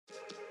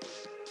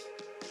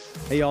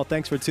Hey, y'all,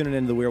 thanks for tuning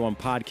into the We're One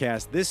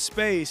podcast. This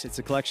space, it's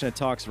a collection of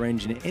talks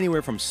ranging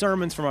anywhere from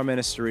sermons from our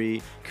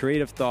ministry,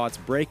 creative thoughts,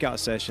 breakout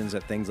sessions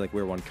at things like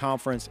We're One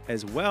Conference,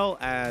 as well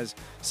as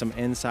some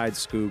inside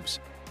scoops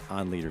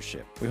on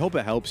leadership. We hope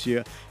it helps you.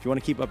 If you want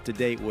to keep up to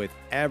date with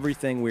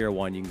everything We Are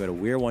One, you can go to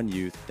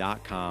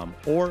weareoneyouth.com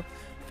or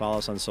follow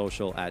us on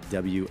social at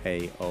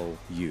WAO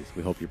Youth.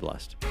 We hope you're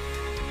blessed.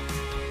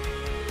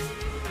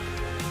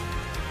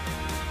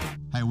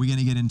 Hey, we're going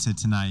to get into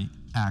tonight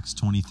Acts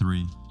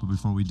 23, but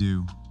before we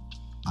do,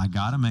 I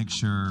got to make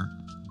sure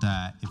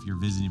that if you're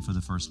visiting for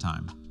the first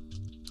time,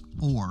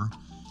 or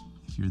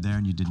if you're there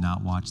and you did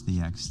not watch the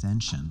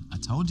extension, I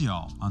told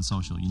y'all on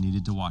social you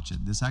needed to watch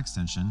it. This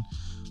extension,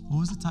 what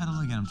was the title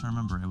again? I'm trying to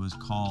remember. It was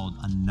called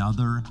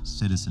Another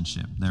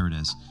Citizenship. There it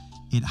is.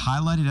 It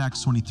highlighted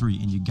Acts 23,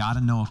 and you got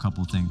to know a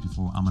couple of things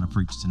before I'm going to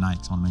preach tonight,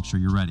 because I want to make sure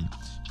you're ready.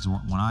 Because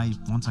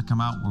once I come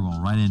out, we're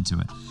going right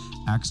into it.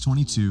 Acts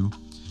 22,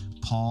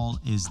 Paul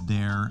is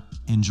there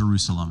in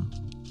Jerusalem.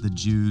 The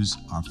Jews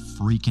are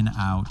freaking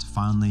out.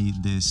 Finally,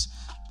 this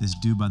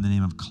dude by the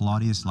name of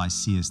Claudius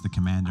Lysias, the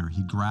commander,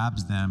 he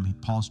grabs them.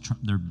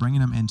 They're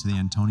bringing him into the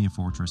Antonia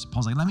fortress.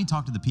 Paul's like, let me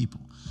talk to the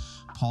people.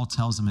 Paul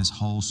tells them his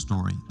whole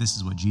story. This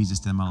is what Jesus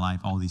did in my life,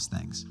 all these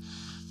things.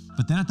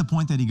 But then at the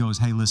point that he goes,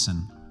 hey,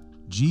 listen,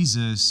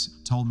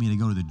 Jesus told me to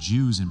go to the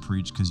Jews and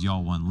preach because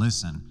y'all wouldn't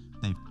listen.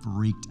 They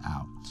freaked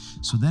out.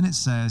 So then it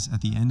says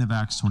at the end of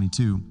Acts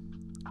 22,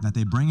 that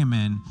they bring him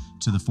in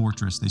to the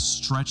fortress, they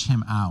stretch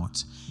him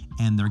out,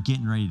 and they're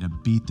getting ready to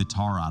beat the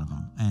tar out of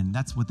him. And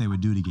that's what they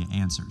would do to get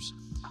answers.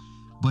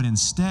 But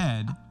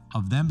instead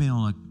of them being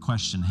able to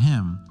question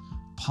him,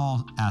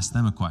 Paul asked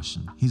them a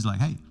question. He's like,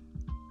 hey,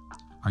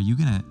 are you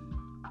going to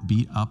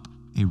beat up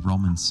a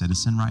Roman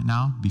citizen right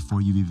now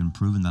before you've even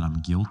proven that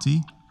I'm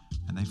guilty?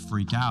 And they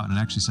freak out. And it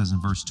actually says in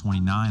verse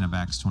 29 of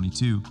Acts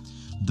 22,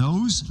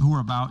 those who were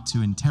about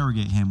to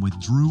interrogate him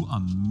withdrew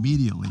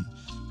immediately.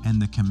 And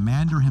the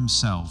commander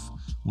himself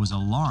was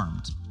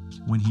alarmed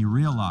when he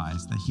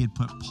realized that he had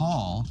put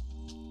Paul,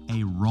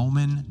 a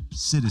Roman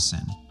citizen,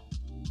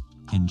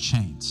 in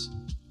chains.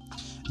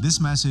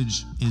 This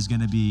message is going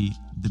to be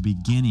the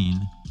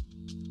beginning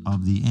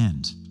of the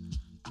end.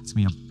 It's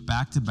going to be a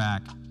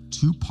back-to-back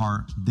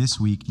two-part this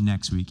week,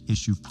 next week,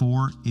 issue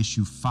 4,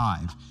 issue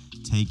 5,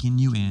 taking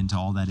you into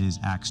all that is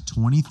Acts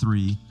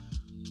 23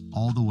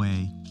 all the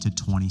way to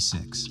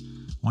 26.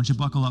 Why don't you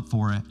buckle up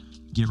for it?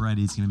 Get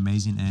ready. It's going to be an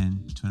amazing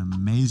end to an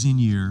amazing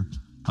year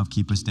of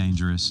Keep Us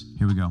Dangerous.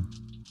 Here we go.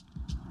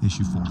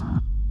 Issue 4.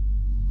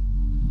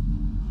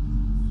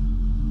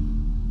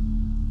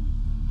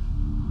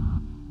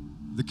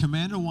 The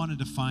commander wanted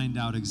to find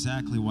out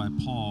exactly why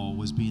Paul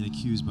was being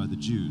accused by the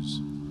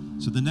Jews.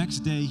 So the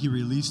next day he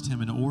released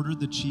him and ordered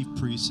the chief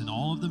priests and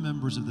all of the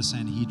members of the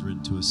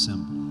Sanhedrin to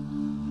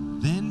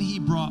assemble. Then he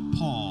brought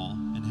Paul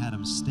and had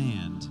him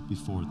stand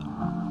before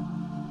them.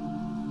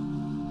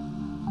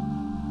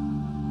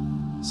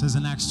 It says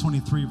in Acts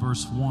 23,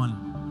 verse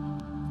 1,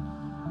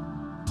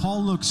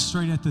 Paul looked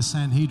straight at the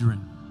Sanhedrin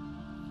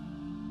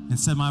and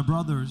said, my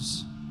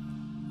brothers,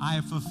 I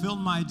have fulfilled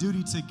my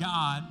duty to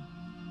God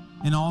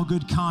in all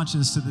good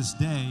conscience to this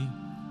day.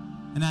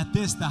 And at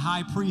this, the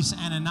high priest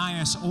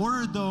Ananias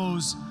ordered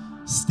those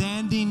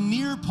standing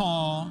near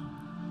Paul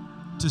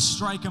to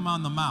strike him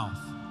on the mouth.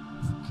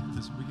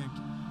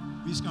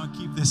 We're just going to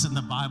keep this in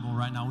the Bible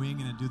right now. We ain't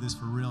going to do this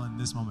for real in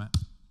this moment.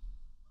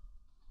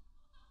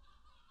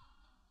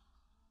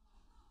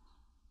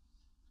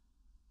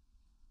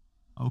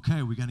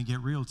 Okay, we're going to get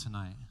real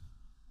tonight.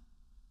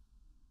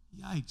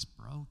 Yikes,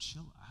 bro.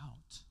 Chill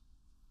out.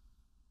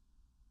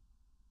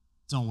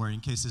 Don't worry,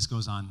 in case this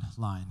goes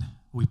online.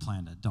 We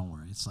planned it. Don't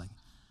worry. It's like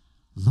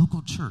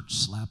local church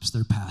slaps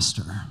their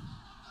pastor.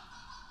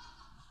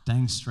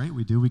 Dang straight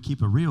we do. We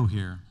keep it real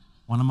here.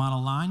 When I'm out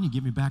of line, you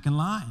get me back in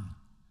line.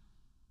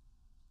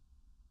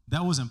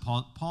 That wasn't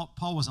Paul.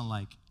 Paul wasn't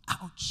like,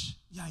 ouch,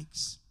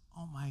 yikes,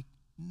 oh my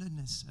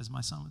goodness, as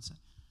my son would say.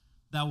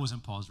 That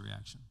wasn't Paul's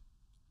reaction.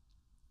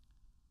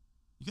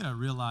 You got to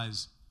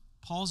realize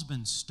Paul's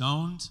been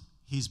stoned.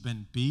 He's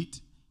been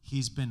beat.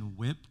 He's been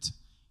whipped.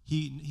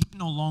 He can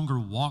no longer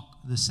walk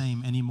the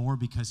same anymore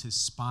because his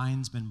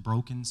spine's been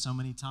broken so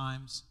many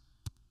times.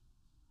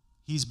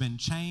 He's been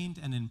chained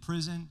and in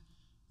prison.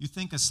 You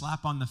think a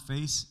slap on the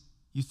face,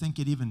 you think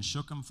it even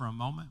shook him for a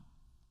moment?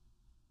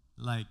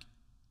 Like,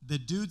 the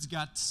dude's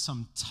got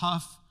some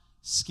tough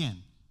skin.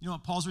 You know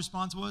what Paul's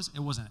response was?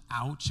 It wasn't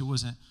ouch. It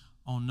wasn't,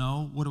 oh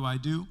no, what do I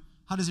do?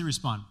 How does he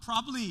respond?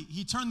 Probably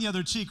he turned the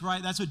other cheek,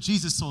 right? That's what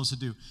Jesus told us to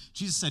do.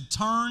 Jesus said,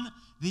 turn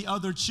the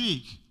other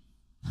cheek.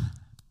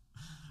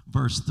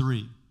 Verse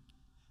 3.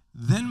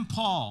 Then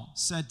Paul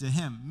said to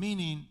him,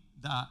 meaning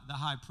the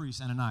high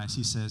priest Ananias,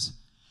 he says,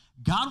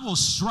 God will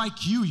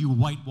strike you, you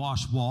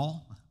whitewashed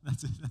wall.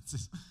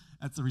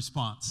 That's the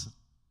response.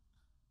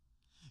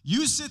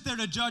 You sit there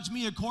to judge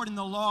me according to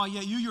the law,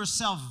 yet you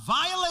yourself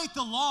violate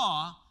the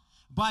law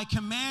by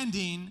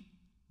commanding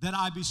that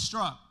I be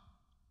struck.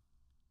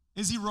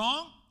 Is he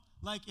wrong?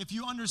 Like, if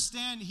you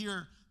understand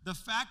here, the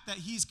fact that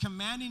he's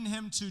commanding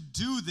him to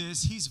do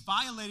this, he's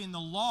violating the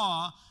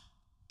law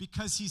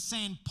because he's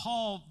saying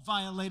Paul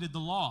violated the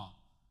law.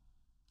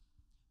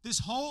 This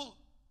whole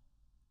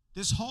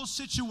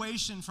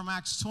situation from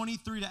Acts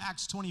 23 to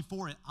Acts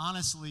 24, it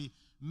honestly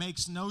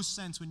makes no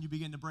sense when you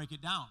begin to break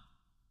it down.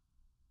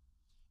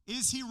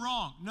 Is he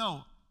wrong?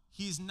 No,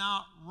 he's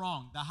not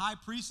wrong. The high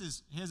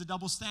priest he has a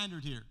double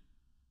standard here.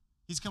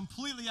 He's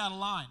completely out of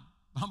line.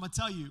 But I'm going to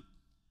tell you,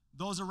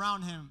 those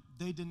around him,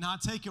 they did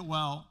not take it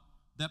well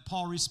that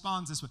Paul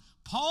responds this way.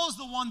 Paul's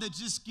the one that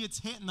just gets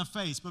hit in the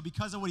face, but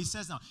because of what he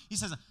says now, he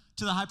says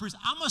to the high priest,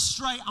 I'm going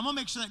to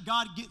make sure that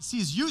God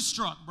sees you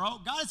struck, bro.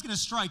 God is going to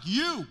strike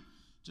you.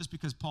 Just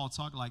because Paul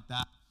talked like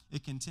that,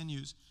 it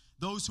continues.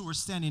 Those who were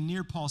standing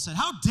near Paul said,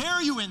 how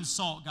dare you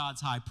insult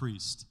God's high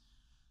priest?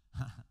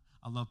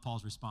 I love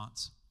Paul's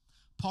response.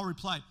 Paul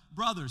replied,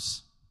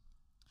 brothers,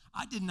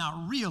 I did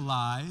not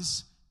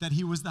realize that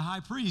he was the high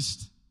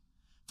priest.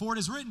 For it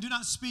is written, do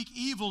not speak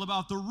evil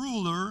about the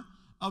ruler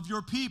of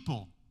your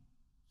people.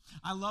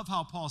 I love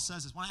how Paul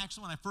says this. When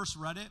I first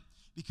read it,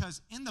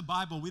 because in the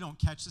Bible, we don't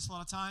catch this a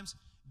lot of times,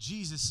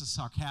 Jesus is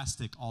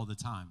sarcastic all the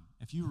time.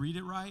 If you read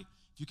it right,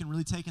 if you can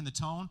really take in the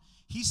tone,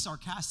 he's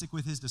sarcastic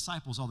with his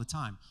disciples all the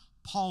time.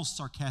 Paul's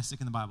sarcastic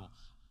in the Bible.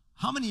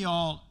 How many of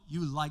y'all,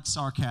 you like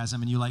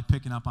sarcasm and you like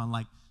picking up on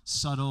like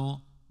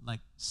subtle, like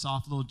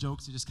soft little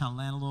jokes that just kind of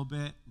land a little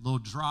bit, a little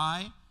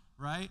dry,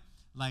 right?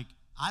 Like,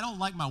 I don't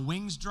like my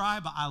wings dry,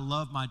 but I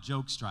love my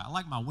jokes dry. I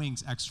like my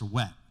wings extra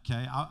wet,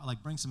 okay? I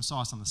like bring some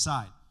sauce on the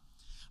side.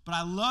 But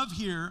I love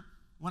here,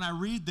 when I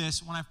read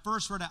this, when I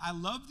first read it, I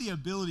love the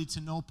ability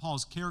to know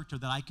Paul's character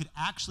that I could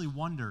actually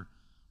wonder,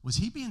 was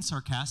he being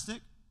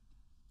sarcastic?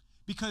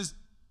 Because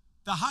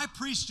the high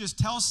priest just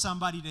tells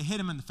somebody to hit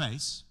him in the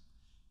face.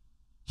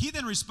 He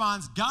then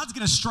responds, God's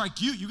going to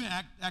strike you. You're going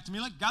to act to me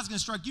like God's going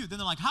to strike you. Then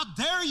they're like, how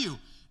dare you?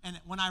 And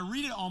when I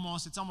read it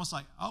it's almost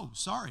like, oh,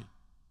 sorry.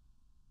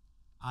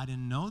 I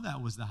didn't know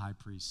that was the high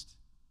priest.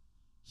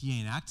 He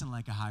ain't acting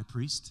like a high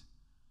priest.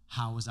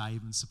 How was I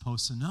even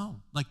supposed to know?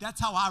 Like, that's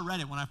how I read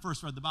it when I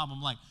first read the Bible.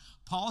 I'm like,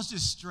 Paul's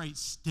just straight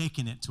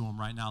sticking it to him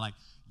right now. Like,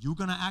 you're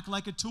going to act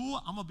like a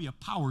tool? I'm going to be a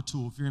power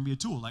tool if you're going to be a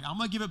tool. Like, I'm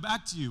going to give it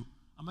back to you.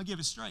 I'm going to give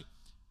it straight.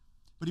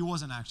 But he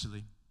wasn't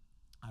actually.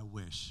 I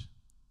wish.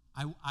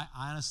 I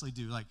honestly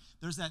do. Like,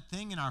 there's that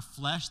thing in our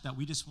flesh that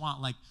we just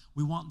want, like,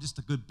 we want just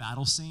a good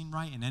battle scene,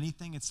 right? And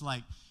anything, it's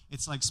like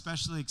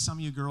especially like some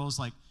of you girls,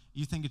 like,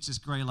 you think it's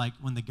just great, like,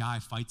 when the guy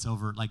fights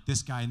over, like,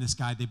 this guy and this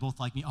guy, they both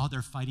like me. Oh,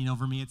 they're fighting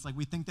over me. It's like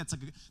we think that's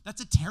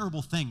a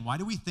terrible thing. Why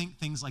do we think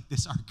things like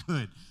this are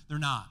good? They're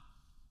not.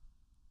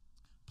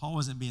 Paul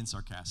wasn't being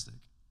sarcastic.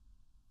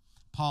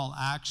 Paul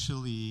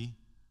actually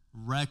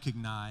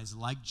recognized,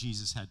 like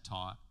Jesus had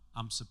taught,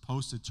 I'm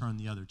supposed to turn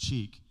the other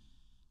cheek.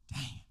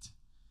 Dang it.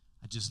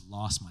 I just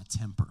lost my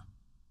temper.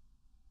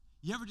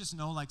 You ever just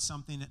know, like,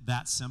 something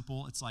that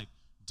simple? It's like,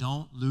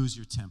 don't lose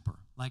your temper.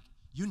 Like,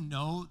 you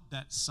know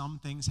that some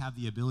things have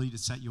the ability to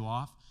set you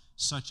off,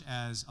 such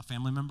as a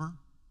family member.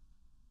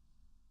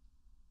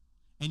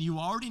 And you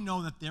already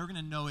know that they're going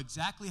to know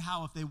exactly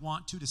how, if they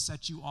want to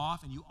set you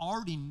off. And you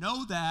already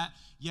know that,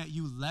 yet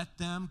you let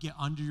them get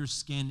under your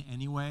skin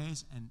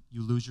anyways, and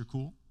you lose your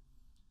cool.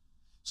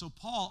 So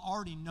Paul,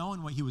 already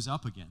knowing what he was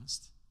up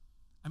against,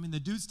 I mean, the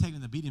dude's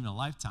taking the beating of a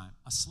lifetime.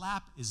 A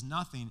slap is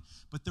nothing,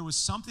 but there was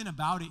something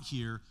about it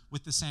here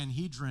with the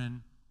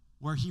Sanhedrin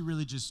where he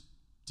really just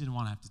didn't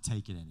want to have to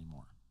take it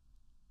anymore.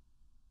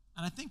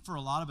 And I think for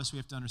a lot of us, we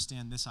have to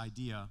understand this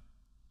idea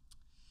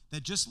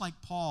that just like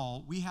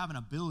Paul, we have an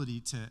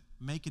ability to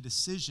make a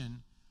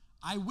decision.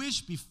 I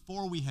wish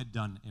before we had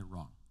done it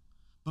wrong,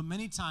 but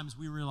many times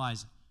we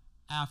realize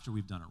after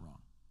we've done it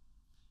wrong.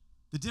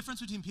 The difference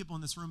between people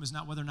in this room is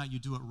not whether or not you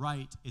do it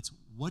right, it's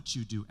what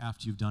you do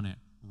after you've done it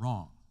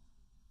wrong.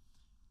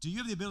 Do you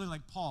have the ability,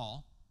 like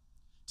Paul,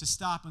 to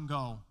stop and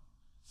go,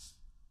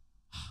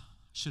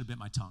 should have bit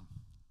my tongue?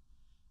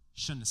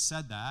 Shouldn't have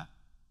said that.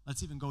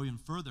 Let's even go even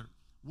further.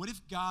 What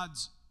if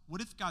God's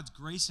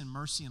grace and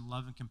mercy and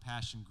love and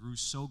compassion grew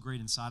so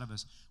great inside of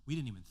us, we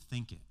didn't even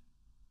think it?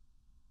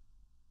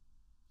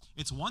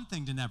 It's one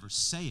thing to never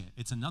say it.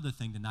 It's another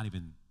thing to not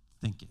even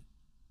think it.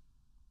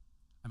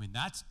 I mean,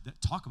 that's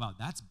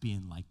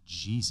being like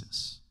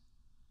Jesus.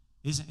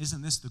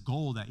 Isn't this the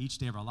goal that each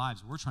day of our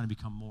lives, we're trying to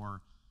become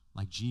more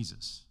like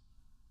Jesus?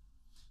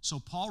 So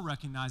Paul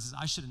recognizes,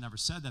 I should have never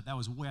said that. That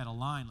was way out of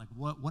line. Like,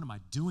 what am I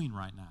doing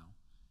right now?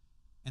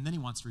 And then he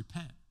wants to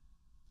repent.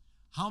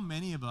 How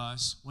many of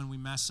us, when we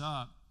mess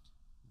up,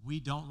 we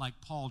don't, like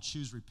Paul,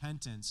 choose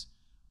repentance?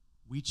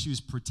 We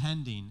choose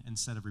pretending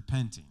instead of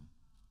repenting.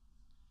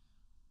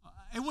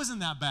 It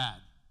wasn't that bad.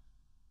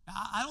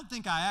 I don't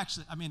think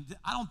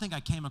I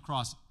came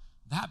across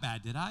that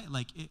bad, did I?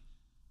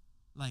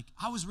 Like,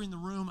 I was reading the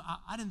room.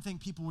 I didn't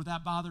think people were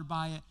that bothered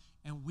by it.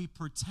 And we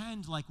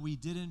pretend like we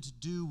didn't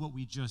do what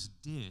we just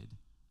did.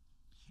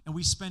 And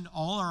we spend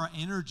all our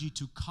energy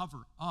to cover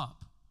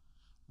up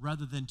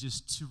rather than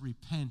just to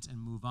repent and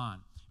move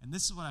on. And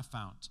this is what I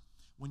found.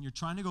 When you're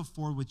trying to go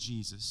forward with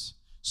Jesus,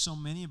 so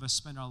many of us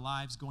spend our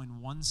lives going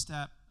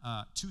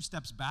 2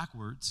 steps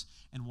backwards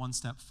and 1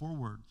 step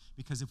forward.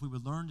 Because if we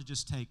would learn to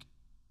just take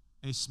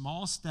a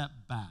small step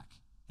back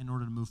in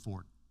order to move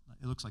forward.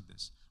 It looks like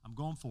this. I'm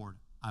going forward.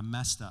 I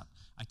messed up.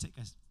 I take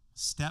a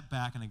step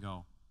back and I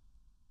go,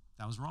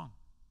 that was wrong.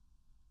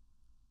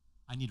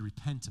 I need to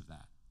repent of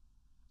that.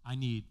 I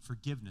need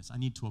forgiveness. I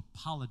need to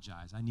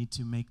apologize. I need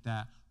to make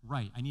that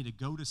right. I need to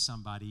go to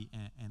somebody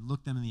and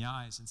look them in the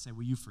eyes and say,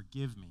 will you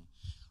forgive me?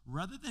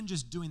 Rather than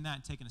just doing that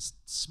and taking a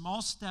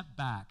small step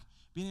back,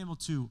 being able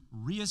to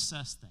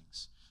reassess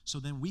things so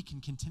then we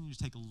can continue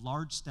to take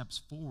large steps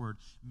forward,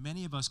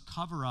 many of us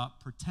cover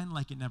up, pretend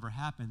like it never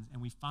happened,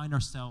 and we find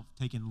ourselves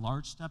taking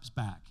large steps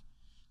back,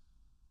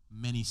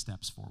 many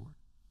steps forward.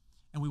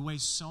 And we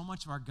waste so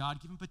much of our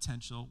God-given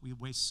potential. We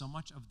waste so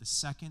much of the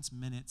seconds,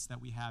 minutes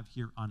that we have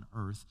here on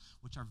earth,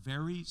 which are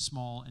very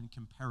small in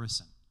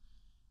comparison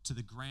to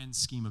the grand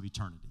scheme of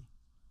eternity.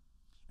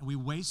 And we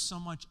waste so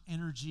much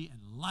energy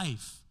and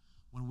life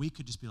when we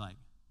could just be like,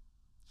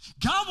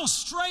 God will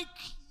strike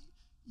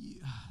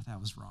you.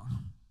 That was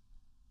wrong.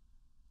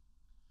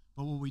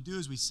 But what we do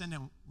is we send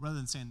it, rather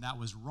than saying that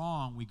was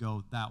wrong, we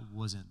go, that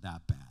wasn't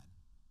that bad.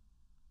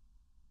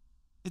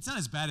 It's not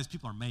as bad as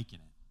people are making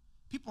it.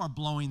 People are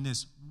blowing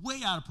this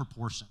way out of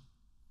proportion.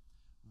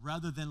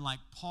 Rather than like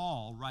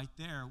Paul right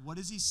there, what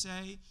does he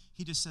say?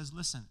 He just says,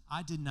 listen,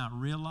 I did not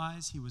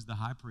realize he was the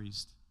high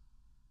priest.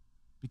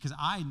 Because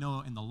I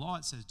know in the law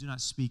it says, do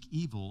not speak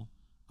evil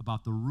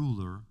about the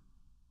ruler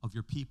of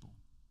your people.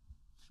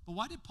 But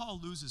why did Paul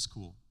lose his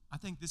cool? I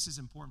think this is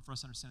important for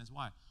us to understand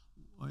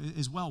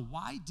as well.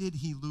 Why did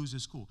he lose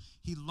his cool?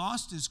 He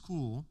lost his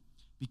cool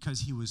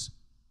because he was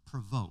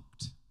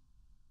provoked.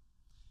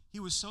 He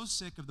was so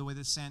sick of the way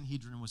the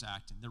Sanhedrin was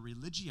acting, their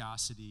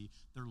religiosity,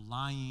 their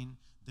lying,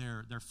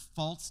 their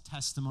false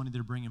testimony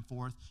they're bringing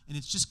forth. And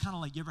it's just kind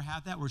of like, you ever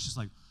had that where it's just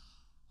like,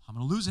 I'm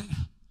going to lose it.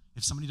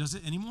 If somebody does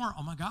it anymore,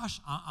 oh my gosh,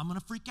 I'm going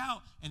to freak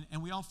out.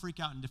 And we all freak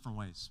out in different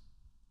ways.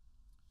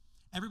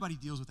 Everybody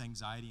deals with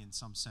anxiety in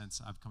some sense,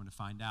 I've come to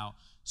find out.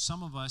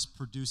 Some of us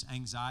produce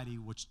anxiety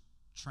which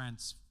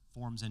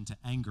transforms into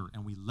anger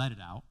and we let it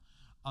out.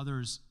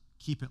 Others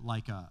keep it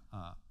like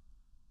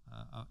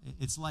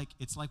it's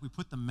like we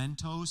put the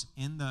Mentos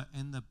in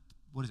the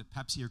what is it,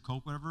 Pepsi or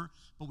Coke, whatever,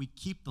 but we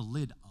keep the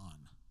lid on.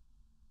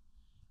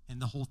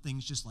 And the whole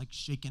thing's just like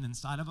shaking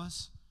inside of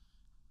us.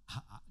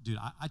 Dude,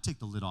 I take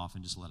the lid off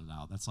and just let it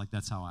out.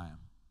 That's how I am.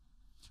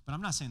 But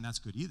I'm not saying that's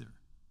good either.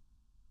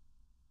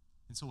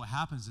 And so what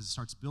happens is it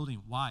starts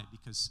building. Why?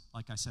 Because,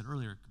 like I said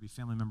earlier, it could be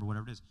family member,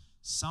 whatever it is.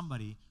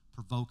 Somebody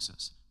provokes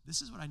us.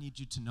 This is what I need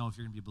you to know if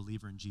you're going to be a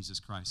believer in Jesus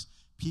Christ.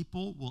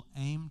 People will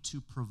aim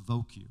to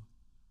provoke you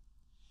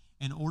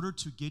in order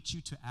to get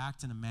you to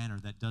act in a manner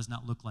that does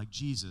not look like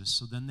Jesus,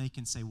 so then they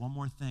can say one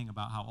more thing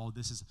about how, oh,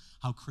 this is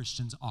how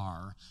Christians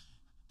are.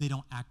 They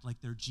don't act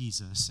like they're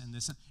Jesus,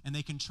 and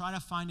they can try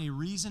to find a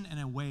reason and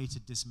a way to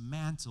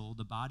dismantle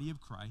the body of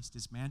Christ,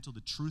 dismantle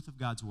the truth of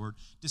God's word,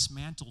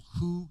 dismantle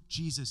who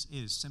Jesus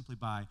is simply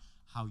by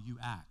how you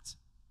act.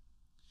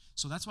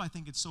 So that's why I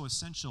think it's so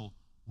essential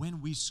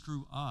when we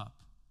screw up,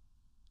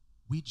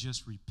 we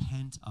just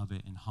repent of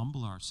it and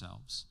humble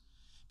ourselves.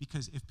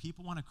 Because if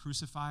people want to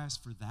crucify us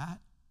for that,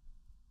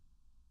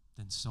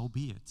 then so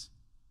be it.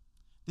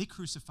 They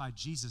crucified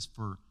Jesus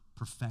for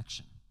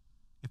perfection.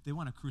 If they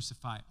want to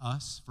crucify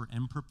us for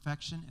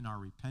imperfection in our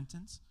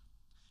repentance,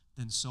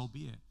 then so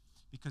be it.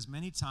 Because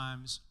many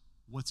times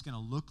what's going to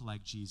look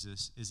like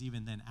Jesus is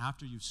even then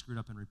after you've screwed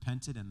up and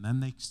repented and then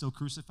they still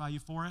crucify you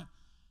for it.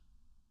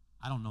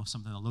 I don't know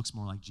something that looks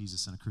more like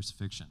Jesus than a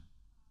crucifixion.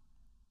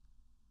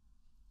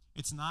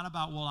 It's not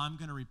about, well, I'm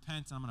going to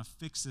repent and I'm going to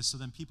fix this so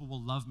then people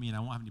will love me and I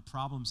won't have any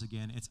problems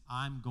again. It's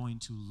I'm going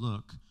to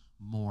look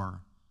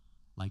more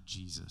like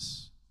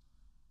Jesus.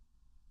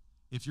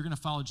 If you're going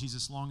to follow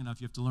Jesus long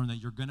enough, you have to learn that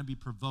you're going to be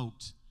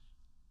provoked.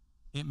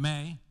 It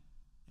may,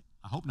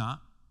 I hope not,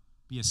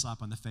 be a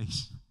slap on the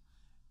face.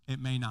 It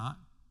may not.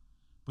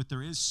 But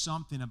there is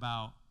something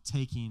about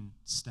taking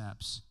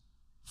steps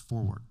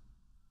forward.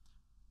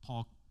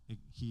 Paul,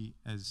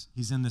 as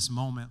he's in this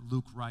moment,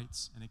 Luke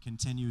writes, and it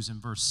continues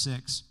in verse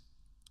 6.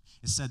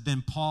 It said,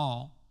 then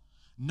Paul,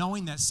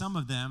 knowing that some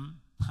of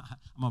them,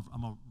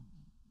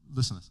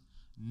 listen to this,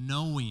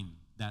 knowing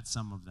that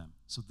some of them.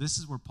 So this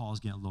is where Paul's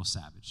getting a little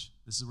savage.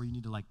 This is where you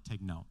need to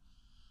take note.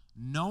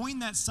 Knowing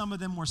that some of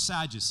them were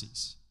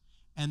Sadducees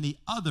and the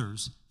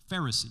others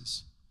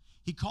Pharisees.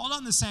 He called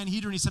on the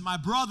Sanhedrin. He said, my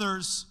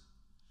brothers,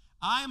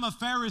 I am a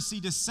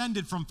Pharisee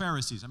descended from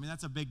Pharisees. I mean,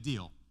 that's a big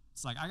deal.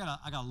 It's like, I got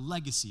a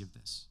legacy of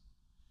this.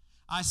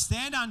 I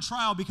stand on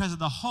trial because of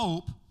the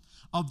hope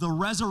of the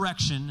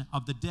resurrection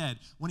of the dead.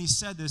 When he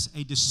said this,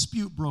 a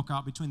dispute broke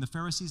out between the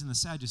Pharisees and the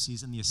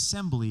Sadducees, and the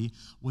assembly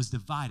was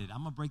divided.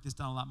 I'm going to break this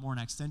down a lot more in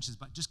extensions,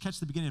 but just catch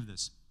the beginning of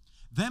this.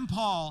 Then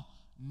Paul,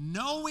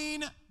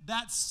 knowing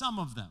that some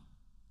of them,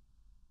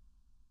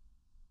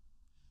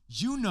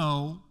 you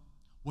know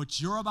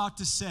what you're about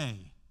to say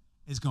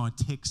is going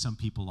to tick some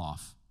people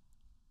off.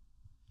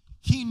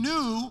 He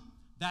knew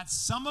that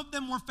some of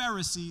them were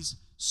Pharisees,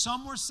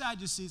 some were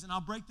Sadducees, and I'll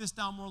break this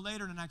down more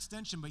later in an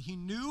extension, but he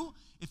knew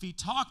if he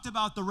talked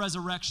about the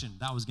resurrection,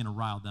 that was going to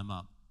rile them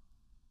up.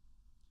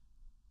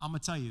 I'm going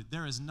to tell you,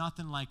 there is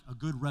nothing like a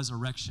good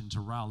resurrection to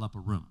rile up a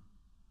room.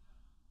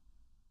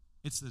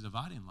 It's the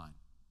dividing line.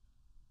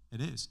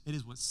 It is. It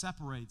is what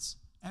separates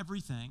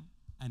everything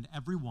and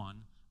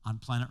everyone on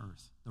planet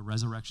Earth, the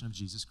resurrection of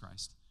Jesus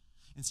Christ.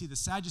 And see, the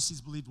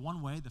Sadducees believed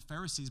one way, the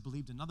Pharisees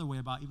believed another way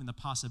about even the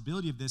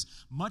possibility of this,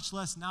 much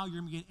less now you're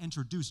going to get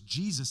introduced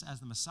Jesus as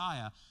the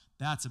Messiah.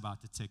 That's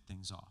about to tick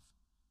things off.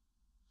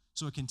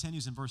 So it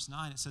continues in verse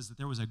 9. It says that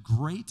there was a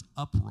great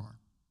uproar.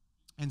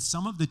 And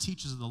some of the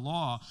teachers of the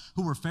law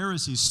who were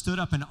Pharisees stood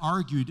up and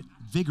argued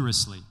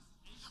vigorously.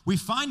 We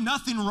find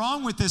nothing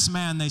wrong with this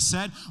man, they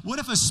said. What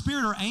if a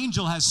spirit or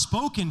angel has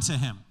spoken to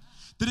him?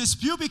 The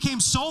dispute became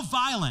so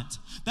violent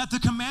that the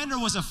commander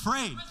was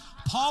afraid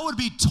Paul would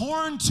be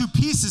torn to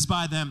pieces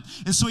by them.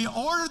 And so he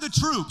ordered the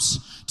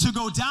troops to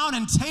go down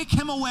and take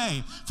him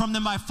away from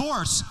them by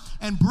force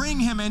and bring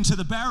him into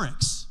the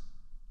barracks.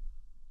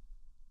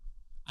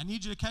 I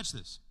need you to catch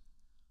this.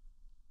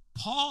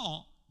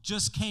 Paul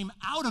just came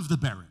out of the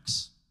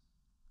barracks.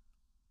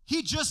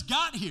 He just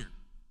got here.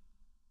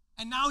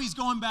 And now he's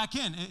going back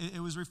in.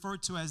 It was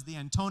referred to as the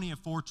Antonia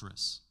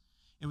Fortress.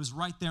 It was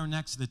right there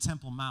next to the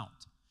Temple Mount.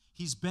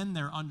 He's been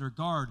there under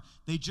guard.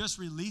 They just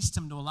released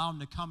him to allow him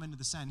to come into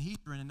the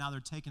Sanhedrin, and now they're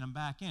taking him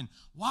back in.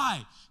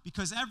 Why?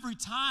 Because every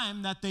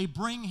time that they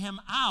bring him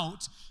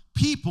out,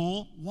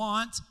 people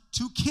want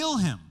to kill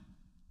him.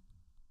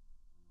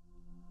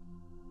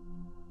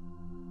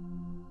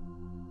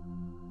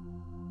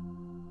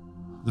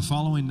 The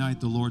following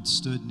night, the Lord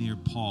stood near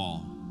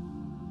Paul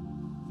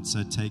and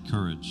said, "Take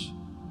courage.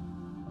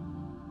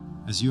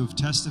 As you have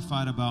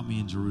testified about me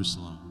in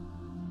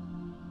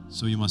Jerusalem,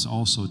 so you must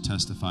also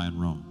testify in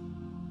Rome."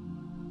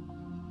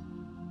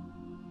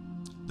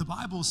 The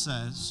Bible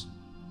says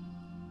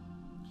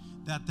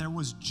that there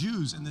was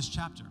Jews in this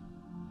chapter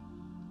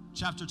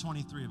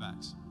 23 of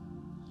Acts,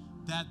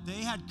 that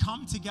they had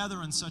come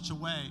together in such a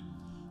way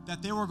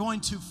that they were going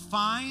to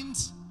find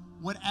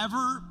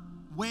whatever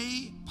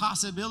way,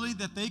 possibility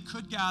that they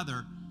could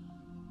gather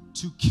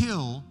to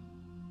kill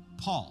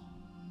Paul.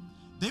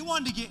 They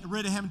wanted to get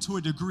rid of him to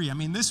a degree. I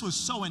mean, this was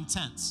so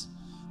intense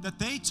that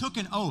they took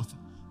an oath.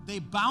 They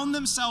bound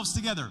themselves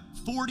together,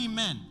 40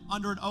 men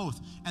under an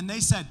oath, and they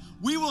said,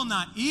 we will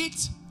not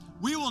eat,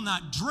 we will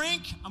not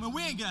drink. I mean,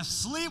 we ain't going to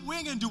sleep, we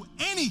ain't going to do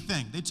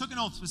anything. They took an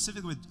oath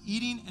specifically with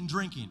eating and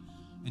drinking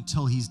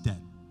until he's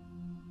dead.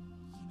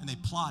 And they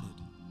plotted,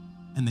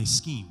 and they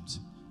schemed,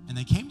 and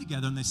they came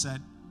together and they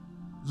said,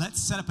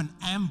 let's set up an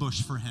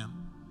ambush for him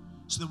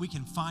so that we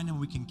can find him,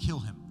 we can kill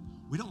him.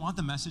 We don't want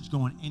the message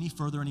going any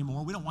further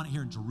anymore. We don't want it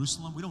here in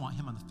Jerusalem. We don't want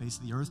him on the face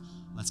of the earth.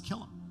 Let's kill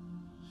him.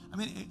 I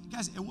mean,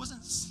 guys, it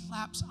wasn't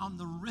slaps on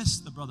the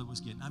wrist the brother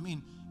was getting. I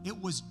mean,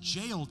 it was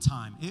jail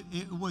time.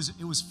 It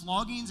was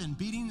floggings and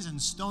beatings and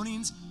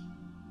stonings,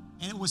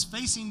 and it was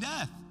facing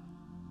death.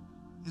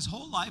 His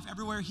whole life,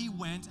 everywhere he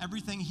went,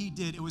 everything he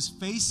did, it was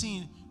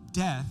facing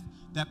death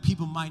that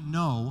people might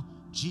know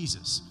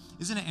Jesus.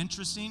 Isn't it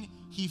interesting?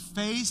 He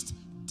faced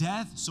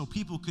death so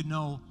people could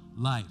know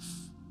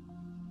life.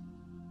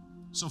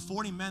 So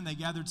 40 men, they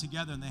gathered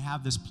together and they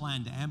have this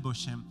plan to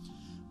ambush him.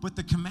 But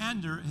the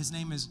commander, his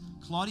name is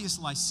Claudius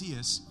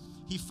Lysias,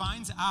 he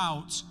finds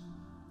out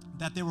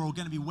that they were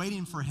going to be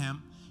waiting for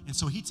him, and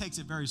so he takes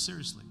it very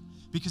seriously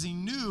because he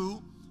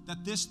knew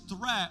that this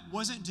threat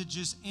wasn't to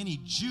just any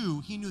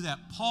Jew. He knew that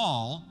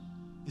Paul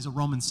is a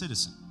Roman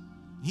citizen.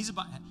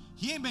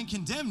 He ain't been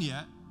condemned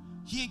yet.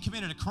 He ain't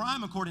committed a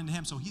crime according to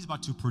him, so he's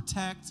about to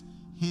protect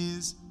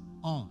his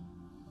own.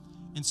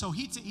 And so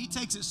he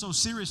takes it so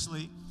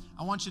seriously.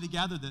 I want you to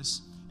gather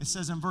this. It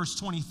says in verse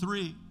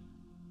 23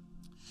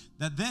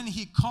 that then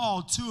he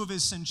called two of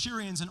his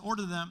centurions and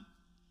ordered them,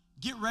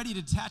 get ready a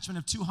detachment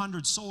of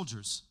 200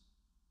 soldiers,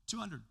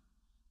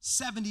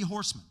 270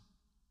 horsemen,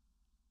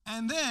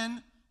 and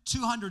then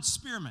 200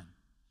 spearmen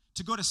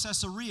to go to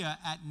Caesarea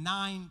at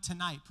 9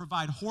 tonight.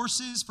 Provide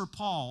horses for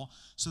Paul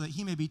so that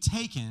he may be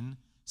taken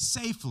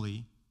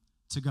safely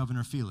to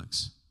Governor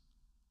Felix.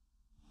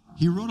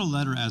 He wrote a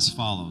letter as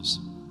follows: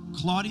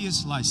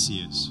 Claudius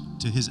Lysias,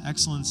 to His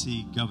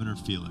Excellency Governor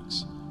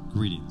Felix,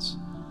 greetings.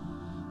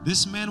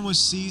 This man was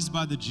seized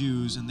by the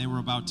Jews, and they were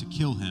about to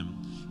kill him.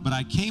 But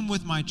I came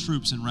with my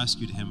troops and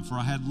rescued him, for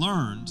I had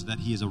learned that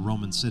he is a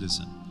Roman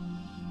citizen.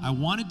 I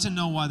wanted to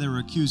know why they were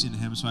accusing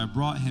him, so I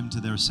brought him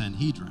to their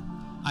Sanhedrin.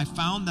 I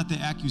found that the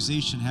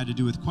accusation had to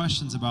do with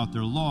questions about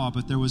their law,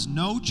 but there was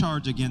no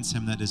charge against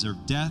him that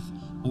deserved death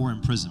or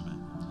imprisonment.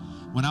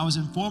 When I was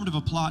informed of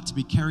a plot to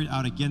be carried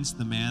out against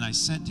the man, I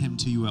sent him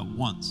to you at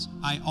once.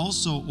 I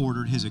also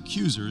ordered his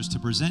accusers to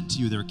present to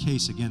you their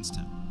case against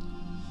him.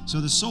 So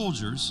the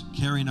soldiers,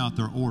 carrying out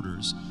their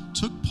orders,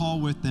 took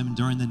Paul with them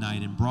during the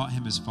night and brought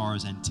him as far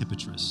as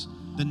Antipatris.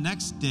 The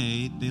next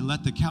day, they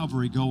let the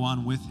cavalry go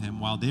on with him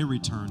while they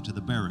returned to the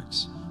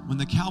barracks. When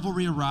the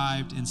cavalry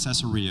arrived in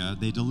Caesarea,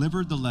 they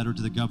delivered the letter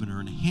to the governor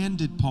and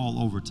handed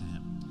Paul over to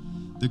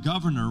him. The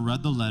governor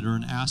read the letter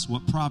and asked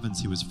what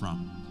province he was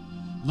from.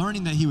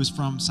 Learning that he was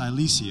from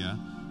Cilicia,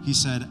 he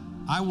said,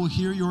 I will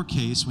hear your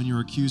case when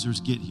your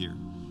accusers get here.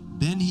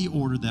 Then he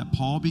ordered that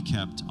Paul be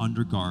kept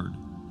under guard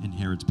in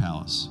Herod's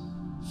palace.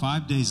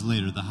 5 days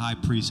later, the high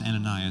priest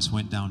Ananias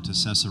went down to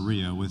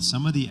Caesarea with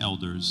some of the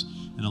elders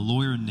and a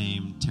lawyer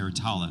named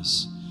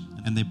Tertullus,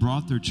 and they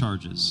brought their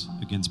charges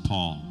against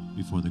Paul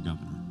before the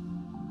governor.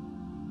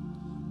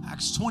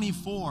 Acts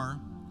 24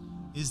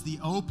 is the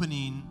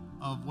opening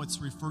of what's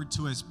referred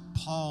to as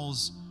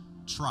Paul's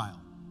trial.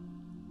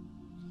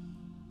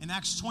 In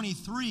Acts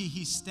 23,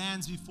 he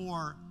stands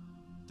before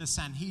the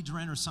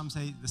Sanhedrin, or some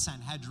say the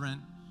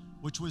Sanhedrin,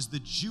 which was the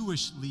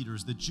Jewish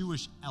leaders, the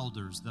Jewish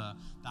elders, the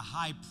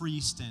high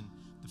priest and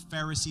the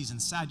Pharisees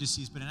and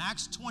Sadducees. But in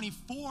Acts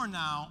 24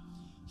 now,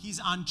 he's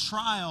on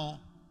trial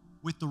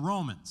with the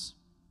Romans.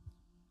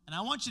 And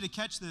I want you to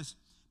catch this,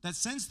 that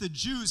since the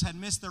Jews had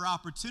missed their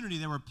opportunity,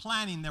 they were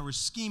planning, they were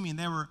scheming,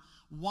 they were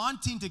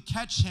wanting to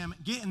catch him,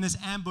 get in this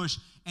ambush,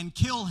 and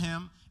kill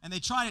him. And they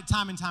tried it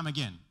time and time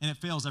again, and it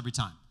fails every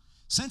time.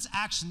 Since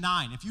Acts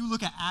 9, if you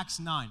look at Acts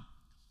 9,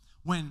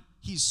 when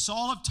he's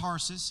Saul of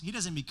Tarsus, he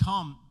doesn't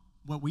become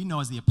what we know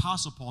as the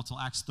Apostle Paul till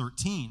Acts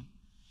 13.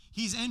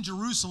 He's in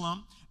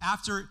Jerusalem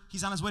after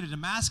he's on his way to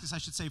Damascus, I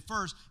should say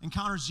first,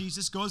 encounters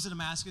Jesus, goes to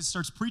Damascus,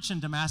 starts preaching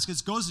in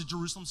Damascus, goes to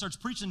Jerusalem, starts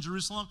preaching in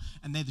Jerusalem,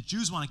 and the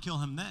Jews want to kill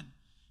him then.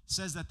 It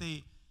says that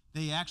they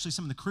actually,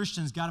 some of the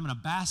Christians got him in a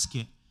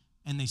basket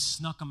and they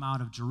snuck him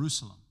out of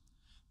Jerusalem.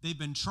 They've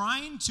been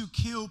trying to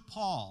kill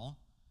Paul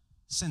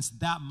since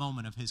that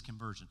moment of his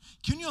conversion.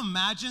 Can you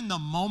imagine the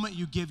moment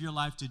you give your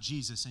life to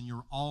Jesus and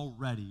you're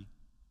already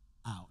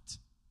out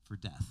for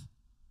death?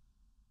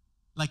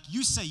 Like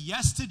you say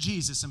yes to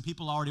Jesus and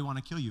people already want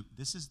to kill you.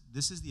 This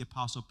is the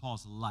Apostle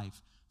Paul's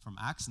life from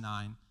Acts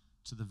 9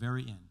 to the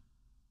very end.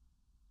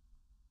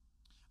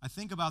 I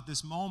think about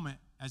this moment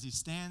as he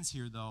stands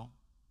here, though.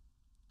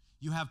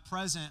 You have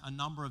present a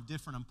number of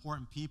different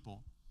important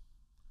people.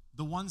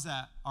 The ones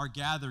that are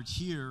gathered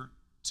here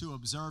to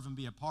observe and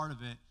be a part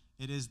of it,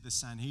 it is the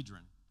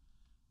Sanhedrin.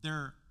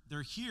 They're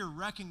here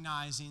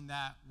recognizing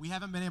that we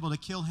haven't been able to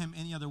kill him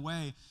any other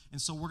way, and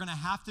so we're going to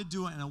have to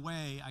do it in a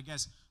way, I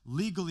guess,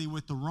 legally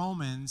with the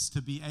Romans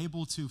to be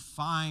able to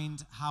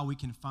find how we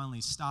can finally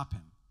stop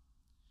him.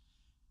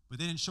 But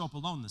they didn't show up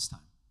alone this time.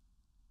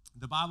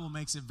 The Bible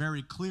makes it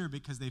very clear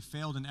because they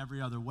failed in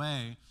every other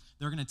way,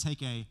 they're going to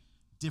take a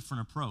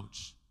different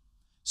approach.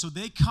 So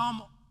they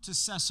come to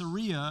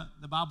Caesarea,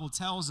 the Bible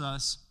tells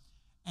us,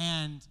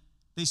 and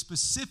they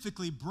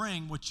specifically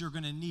bring what you're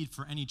going to need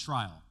for any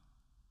trial: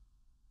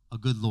 a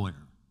good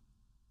lawyer.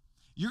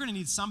 You're going to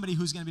need somebody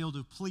who's going to be able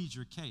to plead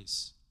your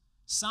case,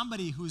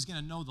 somebody who's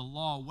going to know the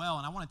law well.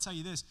 And I want to tell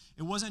you this,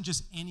 it wasn't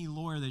just any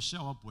lawyer they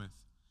show up with.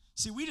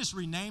 See, we just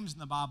read names in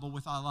the Bible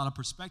with a lot of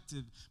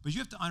perspective, but you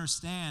have to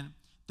understand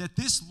that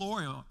this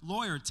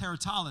lawyer,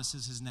 Tertullus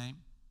is his name.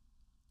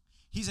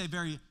 He's a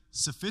very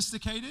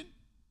sophisticated,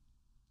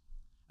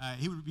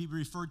 he would be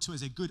referred to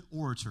as a good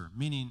orator,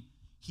 meaning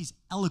he's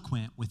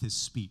eloquent with his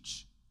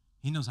speech.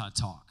 He knows how to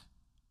talk.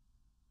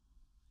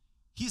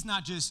 He's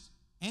not just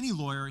any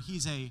lawyer,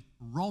 he's a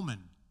Roman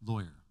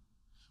lawyer,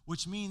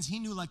 which means he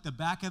knew like the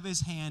back of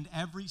his hand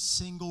every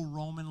single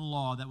Roman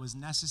law that was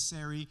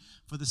necessary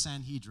for the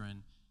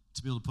Sanhedrin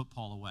to be able to put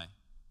Paul away.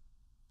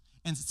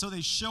 And so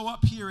they show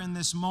up here in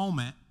this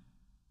moment,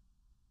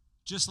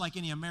 just like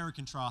any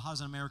American trial. How does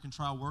an American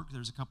trial work?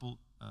 There's a couple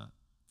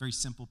very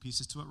simple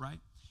pieces to it, right?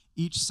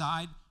 Each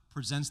side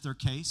presents their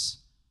case.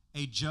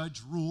 A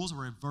judge rules,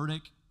 or a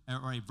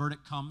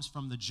verdict comes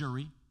from the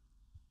jury.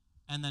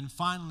 And then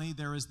finally,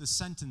 there is the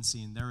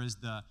sentencing. There is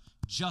the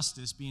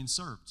justice being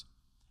served.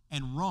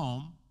 In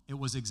Rome, it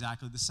was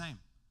exactly the same.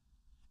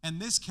 In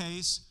this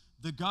case,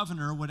 the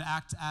governor would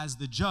act as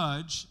the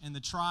judge in the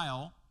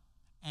trial,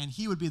 and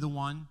he would be the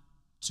one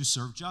to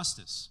serve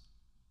justice.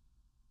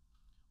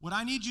 What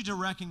I need you to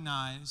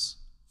recognize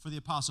for the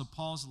Apostle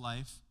Paul's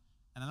life,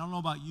 and I don't know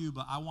about you,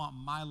 but I want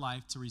my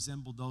life to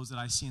resemble those that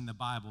I see in the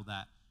Bible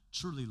that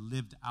truly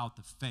lived out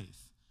the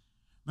faith.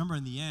 Remember,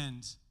 in the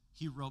end,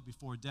 he wrote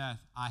before death,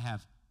 I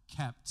have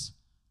kept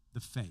the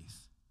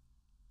faith.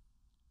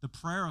 The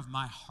prayer of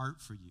my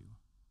heart for you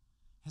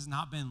has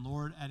not been,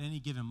 Lord, at any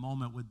given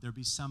moment would there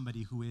be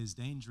somebody who is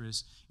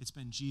dangerous. It's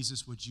been,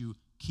 Jesus, would you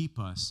keep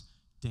us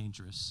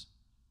dangerous?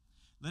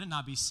 Let it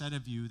not be said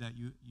of you that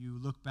you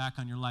look back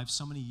on your life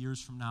so many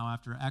years from now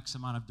after X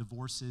amount of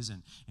divorces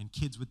and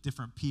kids with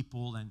different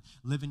people and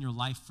living your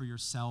life for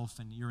yourself,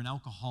 and you're an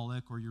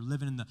alcoholic, or you're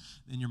living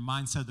in your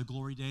mindset of the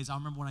glory days. I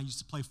remember when I used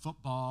to play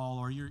football,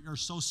 or you're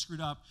so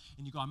screwed up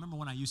and you go, I remember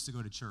when I used to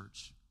go to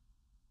church.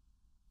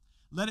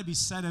 Let it be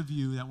said of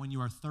you that when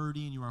you are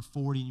 30 and you are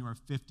 40 and you are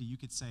 50, you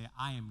could say,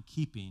 I am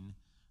keeping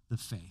the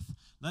faith.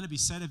 Let it be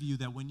said of you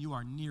that when you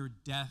are near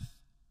death,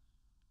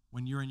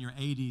 when you're in your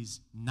 80s,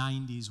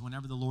 90s,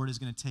 whenever the Lord is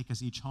going to take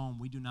us each home,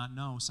 we do not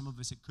know. Some of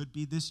us, it could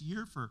be this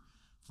year for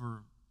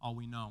all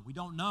we know. We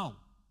don't know.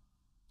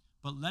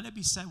 But let it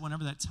be said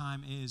whenever that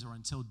time is, or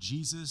until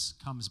Jesus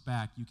comes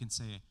back, you can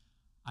say,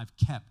 I've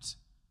kept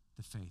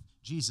the faith.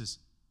 Jesus,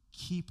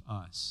 keep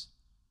us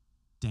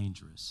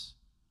dangerous.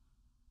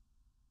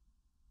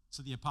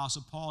 So the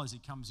Apostle Paul, as he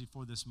comes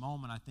before this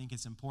moment, I think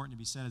it's important to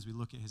be said as we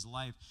look at his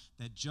life,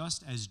 that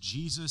just as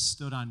Jesus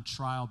stood on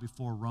trial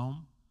before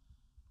Rome,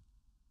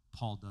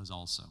 Paul does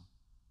also.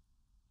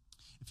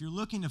 If you're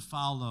looking to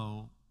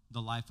follow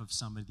the life of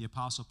somebody, the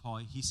Apostle Paul,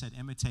 he said,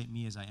 imitate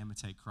me as I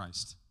imitate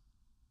Christ.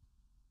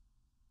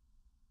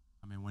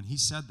 I mean, when he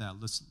said that,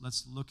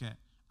 let's look at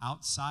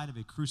outside of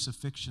a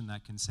crucifixion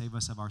that can save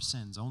us of our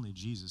sins, only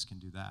Jesus can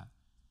do that.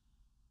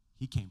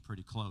 He came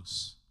pretty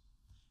close.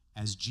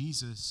 As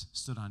Jesus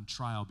stood on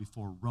trial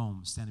before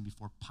Rome, standing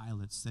before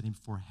Pilate, standing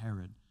before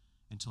Herod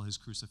until his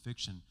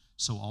crucifixion,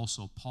 so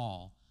also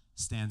Paul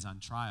stands on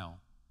trial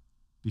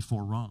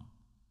before Rome.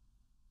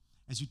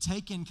 As you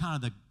take in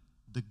kind of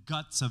the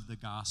guts of the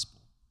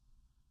gospel,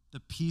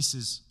 the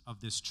pieces of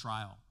this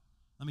trial,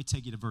 let me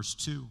take you to verse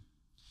 2.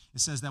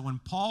 It says that when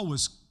Paul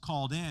was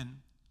called in,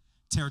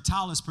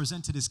 Tertullus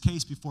presented his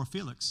case before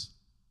Felix.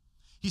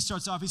 He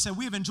starts off, he said,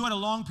 we have enjoyed a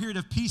long period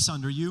of peace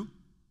under you,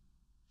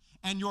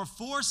 and your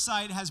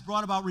foresight has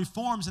brought about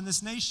reforms in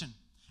this nation.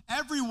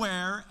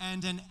 Everywhere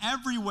and in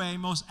every way,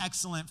 most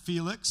excellent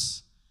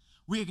Felix,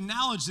 we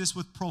acknowledge this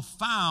with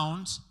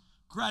profound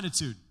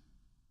gratitude.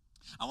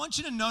 I want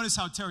you to notice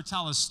how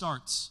Tertullus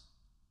starts.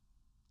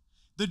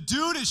 The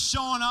dude is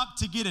showing up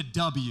to get a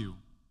W.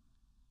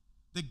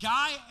 The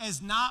guy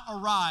has not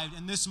arrived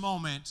in this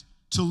moment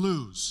to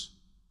lose.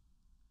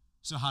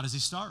 So how does he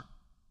start?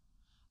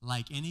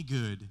 Like any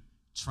good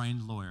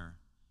trained lawyer,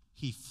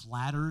 he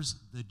flatters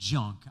the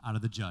junk out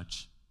of the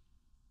judge.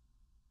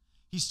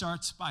 He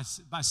starts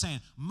by saying,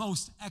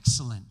 most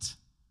excellent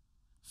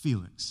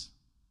Felix.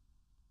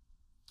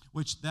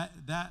 Which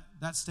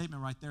that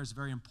statement right there is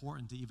very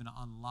important to even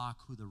unlock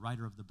who the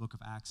writer of the book of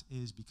Acts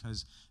is,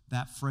 because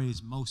that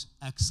phrase, most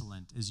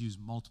excellent, is used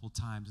multiple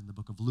times in the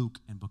book of Luke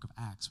and book of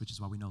Acts, which is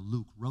why we know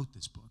Luke wrote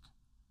this book.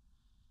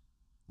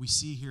 We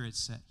see here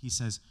he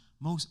says,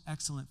 most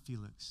excellent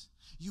Felix,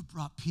 you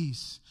brought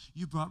peace,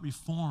 you brought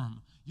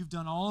reform, you've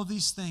done all of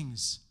these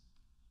things.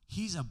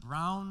 He's a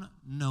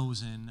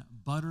brown-nosing,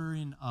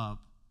 buttering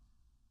up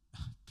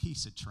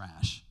piece of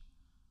trash.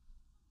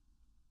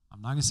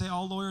 I'm not going to say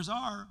all lawyers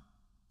are.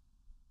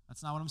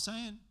 That's not what I'm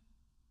saying.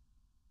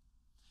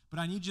 But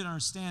I need you to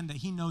understand that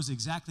he knows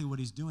exactly what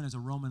he's doing as a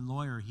Roman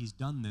lawyer. He's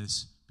done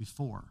this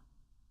before.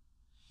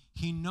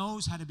 He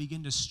knows how to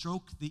begin to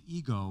stroke the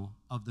ego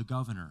of the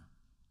governor,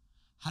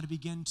 how to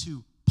begin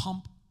to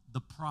pump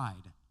the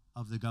pride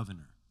of the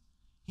governor.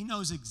 He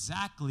knows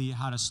exactly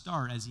how to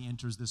start as he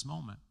enters this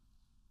moment.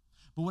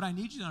 But what I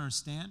need you to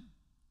understand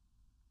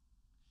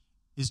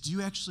is, do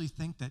you actually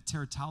think that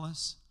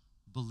Tertullus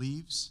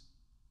believes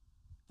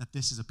that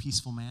this is a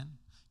peaceful man?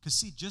 Because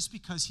see, just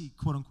because he,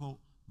 quote unquote,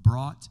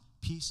 brought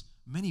peace,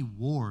 many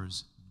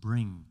wars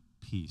bring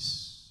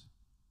peace.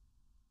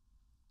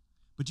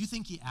 But do you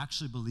think he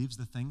actually believes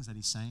the things that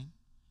he's saying?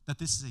 That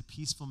this is a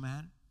peaceful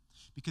man?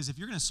 Because if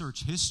you're going to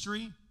search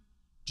history,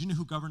 do you know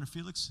who Governor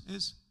Felix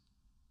is?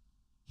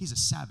 He's a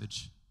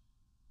savage.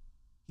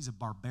 He's a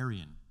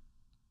barbarian.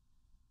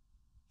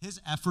 His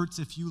efforts,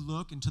 if you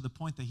look, and to the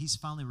point that he's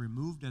finally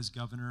removed as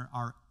governor,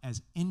 are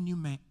as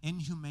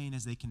inhumane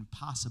as they can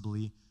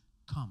possibly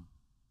come.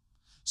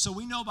 So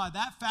we know by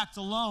that fact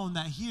alone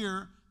that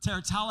here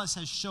Tertullus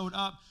has showed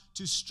up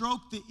to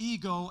stroke the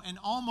ego and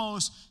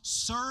almost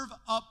serve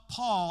up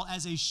Paul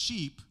as a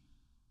sheep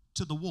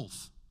to the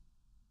wolf.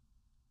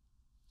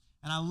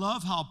 And I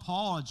love how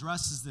Paul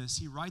addresses this.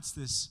 He writes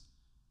this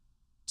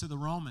to the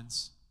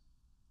Romans.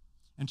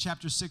 In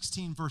chapter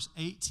 16, verse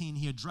 18,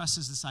 he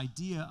addresses this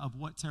idea of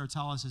what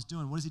Tertullus is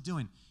doing. What is he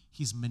doing?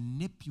 He's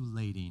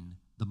manipulating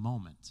the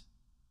moment.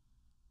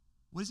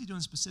 What is he doing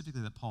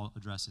specifically that Paul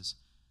addresses?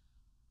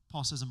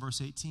 Paul says in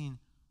verse 18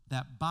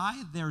 that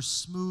by their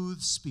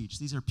smooth speech,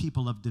 these are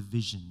people of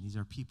division. These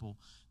are people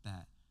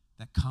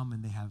that come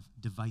and they have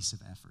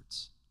divisive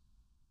efforts.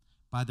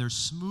 By their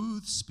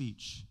smooth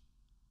speech,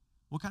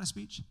 what kind of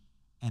speech?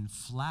 And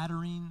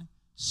flattering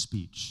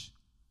speech,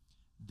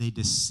 they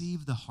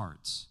deceive the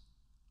hearts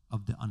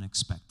of the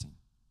unexpecting.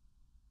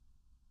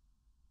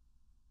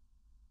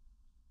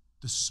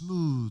 The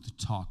smooth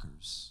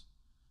talkers,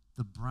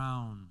 the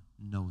brown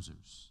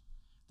nosers,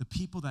 the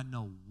people that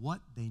know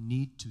what they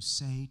need to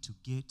say to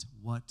get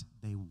what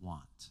they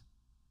want.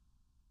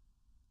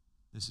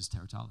 This is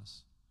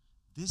Tertullus.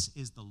 This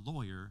is the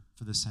lawyer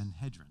for the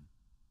Sanhedrin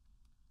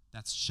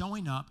that's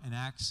showing up in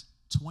Acts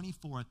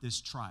 24 at this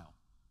trial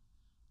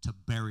to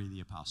bury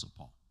the Apostle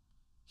Paul.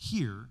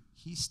 Here,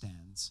 he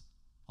stands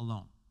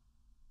alone.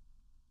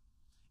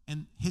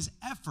 And his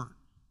effort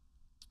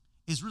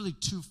is really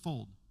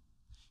twofold.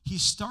 He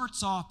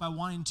starts off by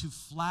wanting to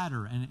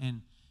flatter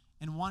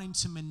and wanting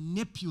to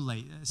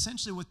manipulate.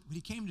 Essentially what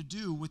he came to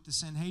do with the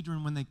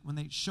Sanhedrin when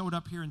they showed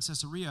up here in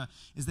Caesarea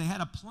is they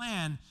had a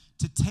plan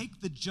to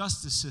take the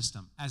justice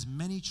system, as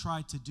many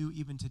try to do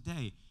even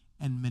today,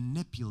 and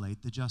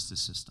manipulate the justice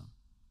system.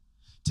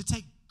 To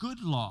take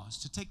good laws,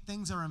 to take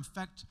things that are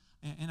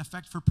in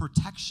effect for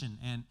protection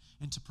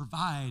and to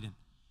provide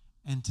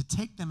and to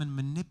take them and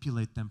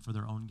manipulate them for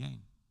their own gain.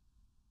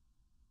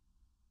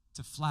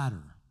 To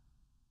flatter.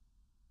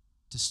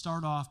 To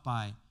start off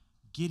by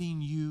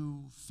getting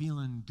you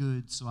feeling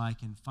good so I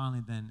can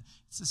finally then,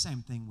 it's the same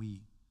thing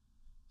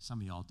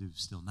some of y'all do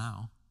still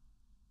now.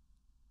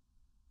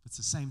 It's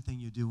the same thing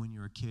you do when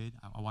you're a kid.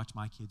 I watch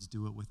my kids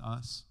do it with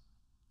us.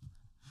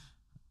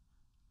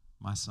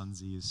 My son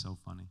Z is so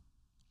funny.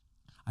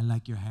 I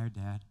like your hair,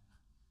 Dad.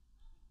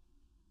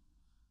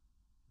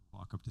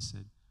 Walk up to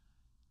Sid.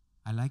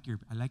 I like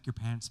your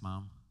pants,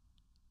 Mom.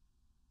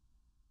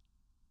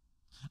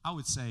 I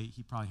would say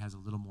he probably has a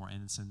little more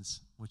innocence,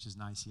 which is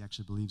nice. He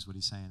actually believes what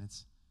he's saying.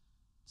 It's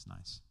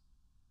nice.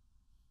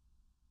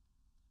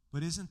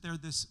 But isn't there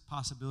this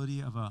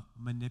possibility of a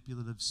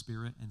manipulative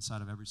spirit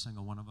inside of every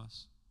single one of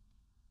us?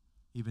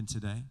 Even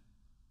today?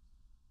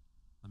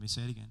 Let me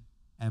say it again.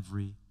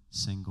 Every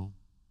single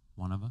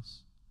one of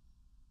us.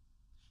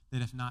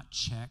 That if not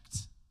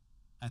checked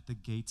at the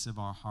gates of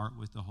our heart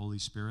with the Holy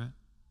Spirit,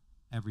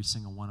 every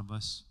single one of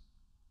us,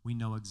 we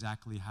know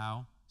exactly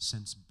how,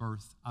 since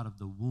birth out of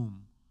the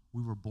womb,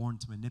 we were born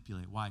to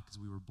manipulate. Why? Because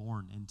we were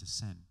born into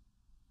sin.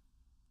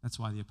 That's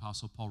why the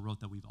Apostle Paul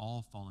wrote that we've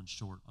all fallen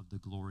short of the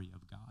glory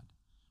of God.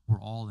 We're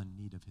all in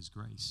need of his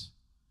grace.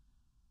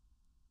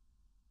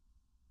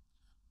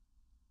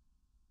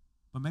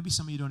 But maybe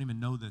some of you don't even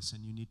know this,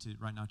 and you need to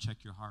right now check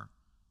your heart.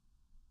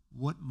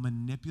 What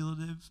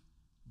manipulative,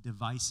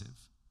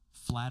 divisive,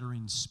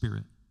 flattering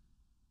spirit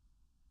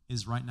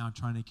is right now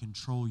trying to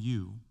control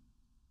you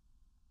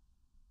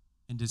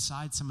and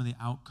decide some of the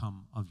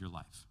outcome of your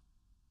life?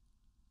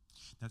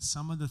 That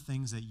some of the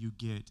things that you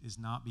get is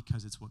not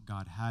because it's what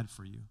God had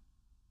for you,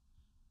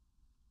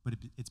 but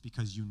it's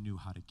because you knew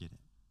how to get it.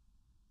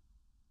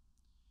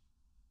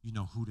 You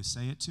know who to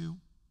say it to.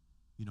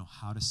 You know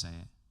how to say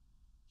it.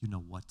 You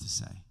know what to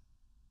say.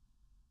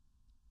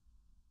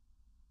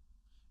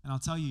 And I'll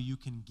tell you, you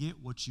can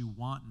get what you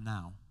want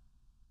now,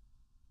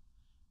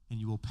 and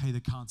you will pay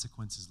the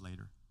consequences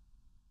later.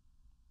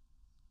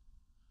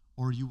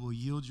 Or you will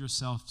yield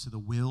yourself to the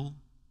will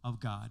of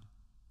God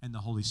and the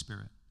Holy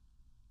Spirit.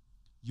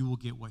 You will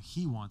get what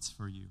he wants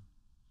for you,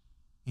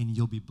 and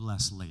you'll be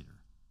blessed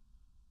later.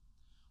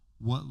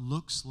 What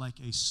looks like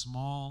a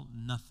small,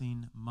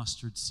 nothing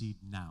mustard seed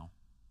now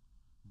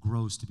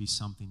grows to be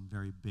something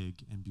very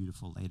big and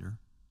beautiful later.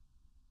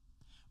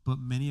 But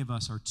many of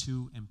us are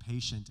too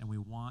impatient, and we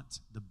want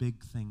the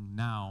big thing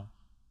now,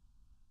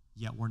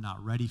 yet we're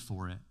not ready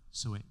for it,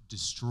 so it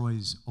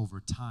destroys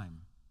over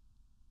time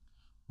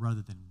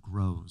rather than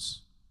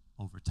grows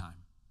over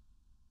time.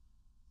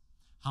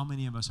 How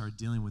many of us are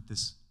dealing with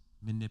this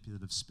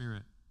manipulative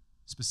spirit,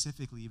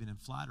 specifically even in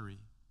flattery?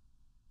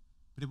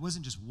 But it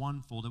wasn't just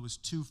one-fold, it was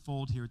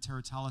two-fold here.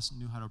 Tertullus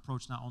knew how to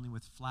approach not only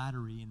with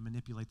flattery and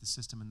manipulate the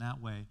system in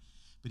that way,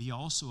 but he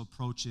also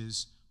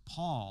approaches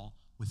Paul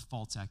with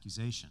false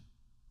accusation.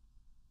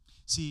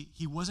 See,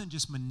 he wasn't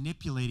just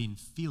manipulating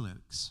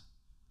Felix,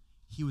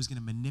 he was going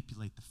to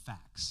manipulate the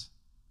facts.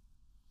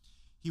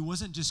 He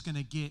wasn't just going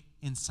to get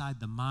inside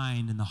the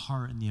mind and the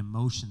heart and the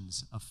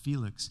emotions of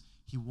Felix.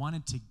 He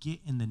wanted to get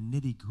in the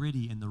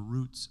nitty-gritty and the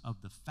roots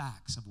of the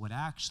facts of what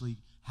actually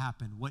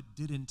happened, what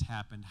didn't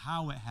happen,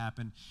 how it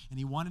happened, and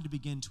he wanted to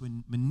begin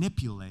to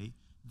manipulate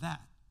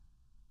that.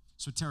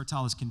 So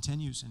Tertullus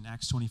continues in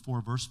Acts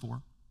 24, verse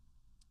 4.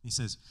 He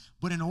says,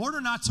 but in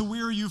order not to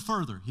weary you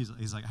further,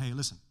 he's like, hey,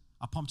 listen,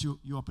 I pumped you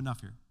up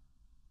enough here.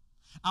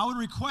 I would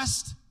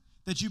request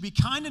that you be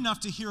kind enough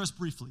to hear us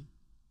briefly.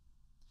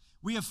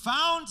 We have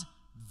found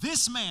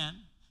this man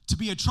to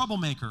be a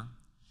troublemaker,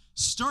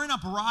 stirring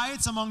up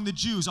riots among the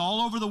Jews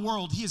all over the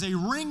world. He is a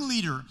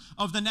ringleader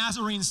of the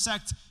Nazarene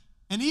sect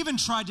and even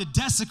tried to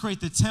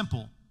desecrate the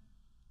temple.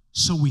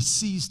 So we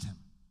seized him.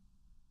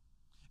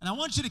 And I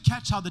want you to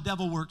catch how the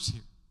devil works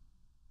here.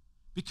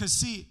 Because,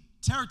 see,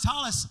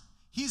 Tertullus,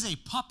 he's a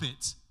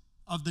puppet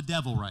of the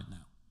devil right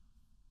now.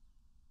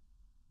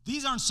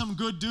 These aren't some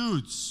good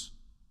dudes.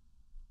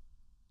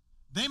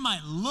 They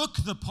might look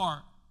the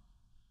part,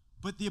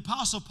 but the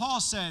Apostle Paul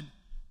said,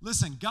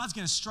 listen, God's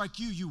going to strike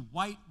you, you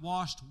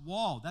whitewashed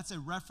wall. That's a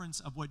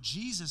reference of what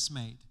Jesus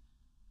made.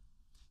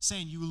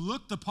 Saying you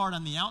look the part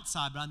on the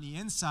outside, but on the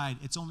inside,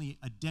 it's only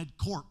a dead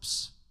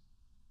corpse.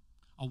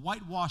 A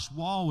whitewashed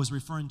wall was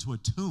referring to a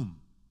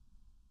tomb.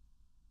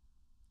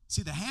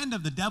 See, the hand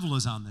of the devil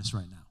is on this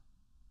right now.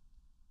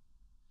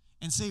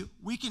 And see,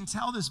 we can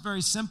tell this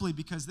very simply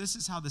because this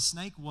is how the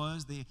snake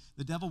was, the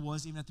devil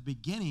was even at the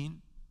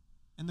beginning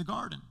in the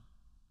garden,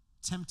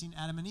 tempting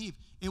Adam and Eve.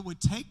 It would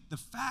take the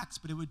facts,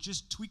 but it would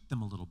just tweak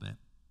them a little bit.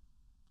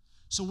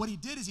 So what he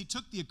did is he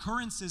took the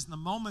occurrences and the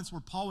moments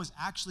where Paul was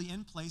actually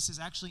in places,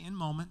 actually in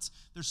moments.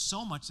 There's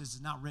so much that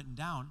is not written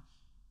down.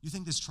 You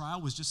think this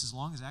trial was just as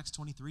long as Acts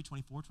 23,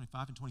 24,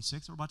 25, and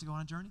 26 that we're about to go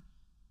on a journey?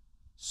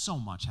 So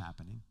much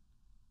happening.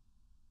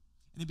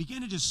 And he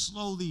began to just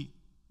slowly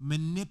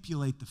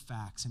manipulate the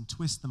facts and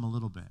twist them a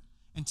little bit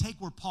and take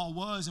where Paul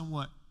was and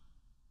what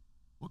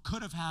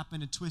could have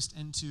happened and twist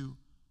into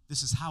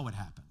this is how it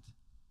happened.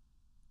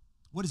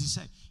 What does he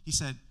say? He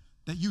said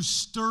that you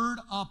stirred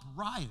up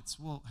riots.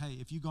 Well, hey,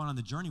 if you've gone on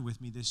the journey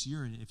with me this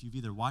year and if you've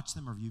either watched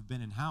them or if you've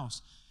been in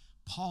house,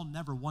 Paul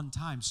never one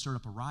time stirred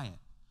up a riot.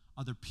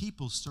 Other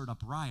people stirred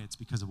up riots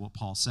because of what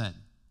Paul said.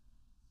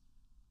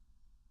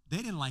 They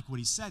didn't like what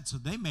he said, so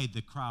they made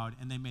the crowd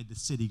and they made the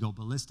city go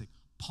ballistic.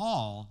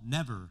 Paul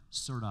never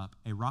stirred up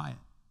a riot.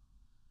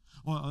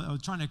 or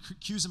trying to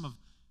accuse him of,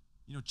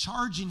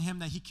 charging him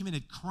that he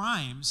committed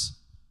crimes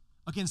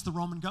against the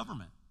Roman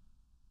government.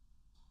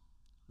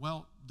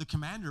 Well, the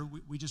commander,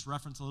 we just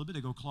referenced a little bit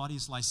ago,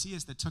 Claudius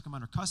Lysias, that took him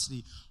under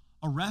custody,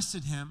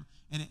 arrested him,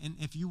 and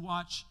if you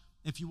watch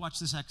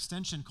this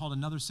extension called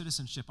Another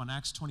Citizenship on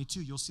Acts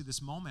 22, you'll see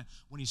this moment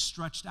when he's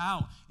stretched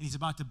out and he's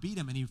about to beat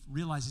him, and he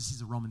realizes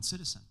he's a Roman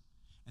citizen.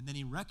 And then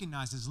he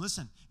recognizes,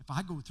 listen, if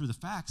I go through the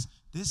facts,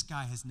 this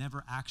guy has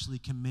never actually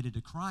committed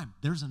a crime.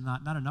 There's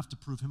not enough to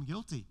prove him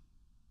guilty.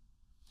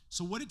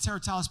 So what did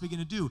Tertullus begin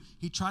to do?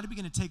 He tried to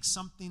begin to take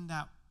something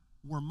that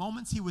were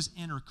moments he was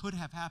in or could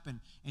have happened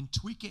and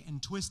tweak it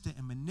and twist it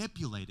and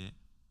manipulate it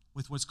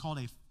with what's called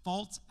a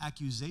false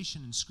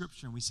accusation in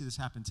Scripture, and we see this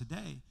happen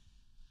today,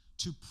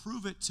 to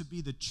prove it to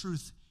be the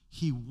truth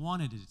he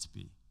wanted it to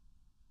be.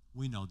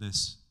 We know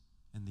this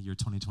in the year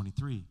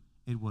 2023.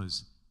 It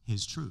was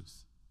his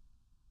truth.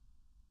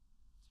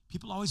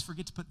 People always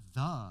forget to put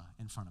the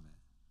in front of it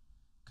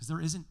because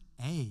there isn't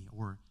a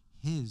or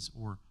his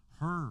or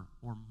her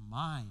or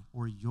my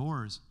or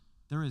yours.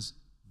 There is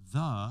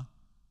the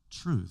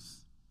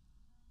truth.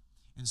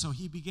 And so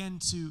he began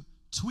to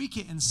tweak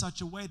it in such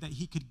a way that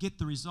he could get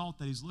the result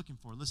that he's looking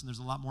for. Listen, there's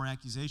a lot more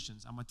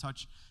accusations. I'm going to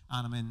touch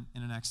on them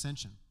in an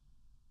extension.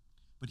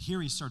 But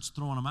here he starts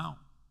throwing them out.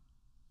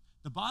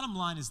 The bottom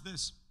line is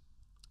this.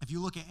 If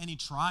you look at any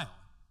trial,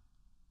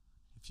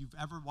 if you've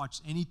ever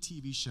watched any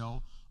TV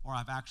show, or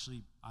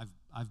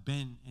I've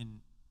been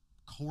in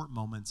court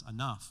moments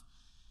enough,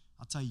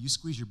 I'll tell you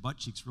squeeze your butt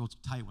cheeks real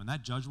tight. When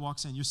that judge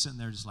walks in, you're sitting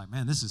there just like,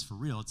 man, this is for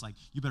real. It's like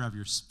you better have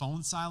your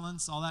phone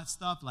silenced, all that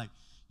stuff. Like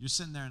you're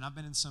sitting there, and I've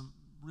been in some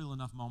real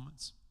enough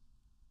moments.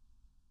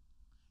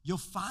 You'll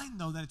find,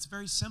 though, that it's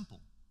very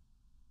simple.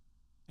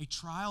 A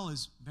trial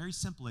is very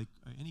simple.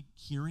 Any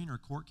hearing or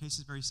court case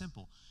is very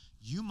simple.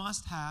 You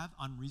must have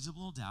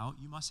unreasonable doubt.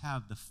 You must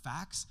have the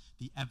facts,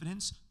 the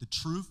evidence, the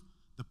truth,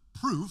 the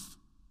proof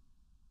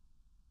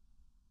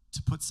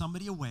to put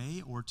somebody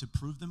away or to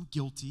prove them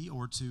guilty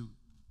or to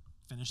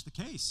finish the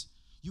case.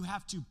 You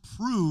have to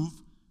prove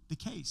the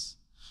case.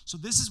 So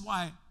this is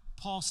why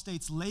Paul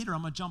states later,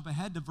 I'm going to jump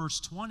ahead to verse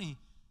 20.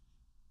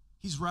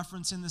 He's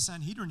referencing the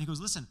Sanhedrin. He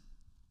goes, listen,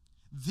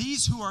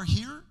 these who are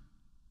here,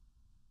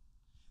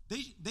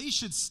 they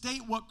should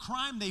state what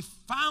crime they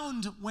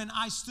found when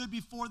I stood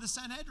before the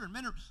Sanhedrin.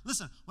 Men,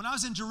 listen, when I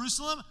was in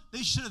Jerusalem,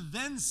 they should have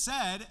then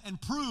said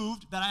and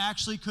proved that I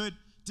actually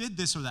did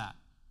this or that.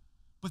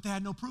 But they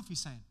had no proof, he's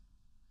saying.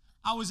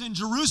 I was in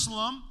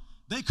Jerusalem,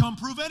 they couldn't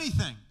prove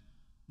anything.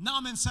 Now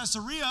I'm in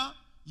Caesarea,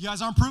 you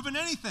guys aren't proving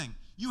anything.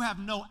 You have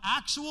no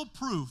actual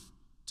proof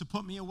to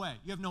put me away.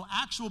 You have no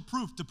actual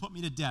proof to put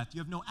me to death. You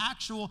have no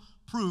actual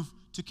proof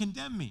to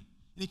condemn me.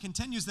 And he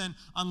continues then,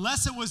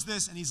 unless it was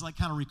this, and he's like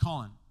kind of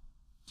recalling,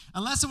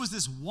 unless it was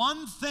this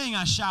one thing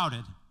I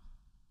shouted.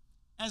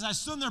 As I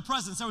stood in their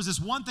presence, there was this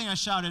one thing I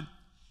shouted.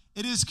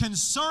 It is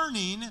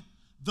concerning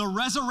the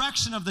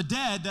resurrection of the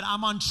dead that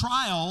I'm on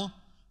trial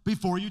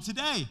before you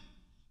today.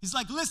 He's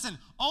like, listen,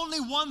 only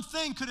one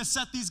thing could have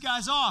set these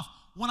guys off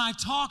when I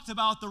talked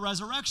about the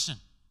resurrection.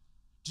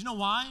 Do you know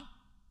why?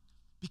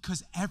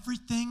 Because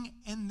everything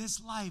in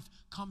this life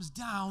comes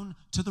down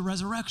to the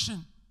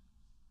resurrection.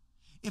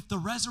 If the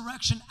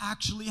resurrection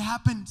actually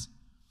happened,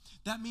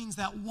 that means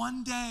that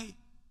one day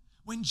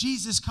when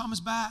Jesus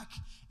comes back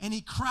and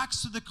he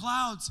cracks through the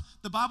clouds,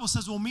 the Bible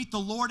says we'll meet the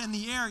Lord in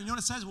the air. You know what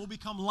it says? We'll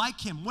become like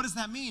him. What does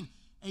that mean?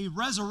 A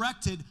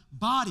resurrected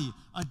body,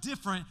 a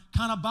different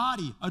kind of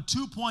body, a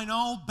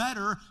 2.0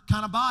 better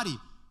kind of body.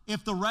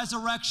 If the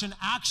resurrection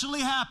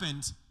actually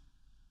happened,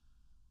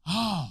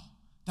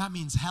 that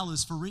means hell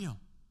is for real.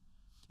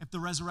 If the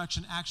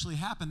resurrection actually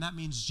happened, that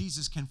means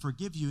Jesus can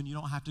forgive you and you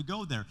don't have to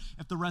go there.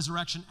 If the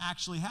resurrection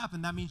actually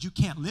happened, that means you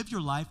can't live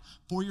your life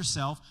for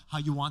yourself how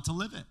you want to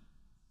live it.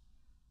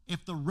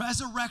 If the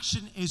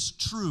resurrection is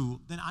true,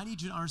 then I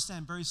need you to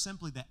understand very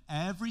simply that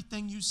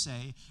everything you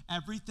say,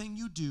 everything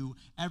you do,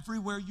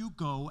 everywhere you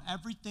go,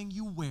 everything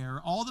you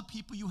wear, all the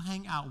people you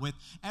hang out with,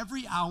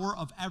 every hour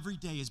of every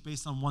day is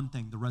based on one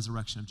thing, the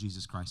resurrection of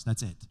Jesus Christ.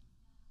 That's it.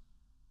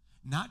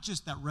 Not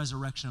just that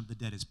resurrection of the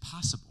dead is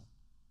possible,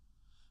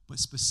 but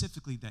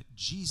specifically that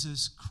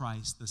Jesus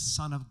Christ, the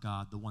Son of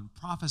God, the one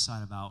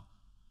prophesied about,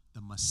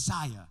 the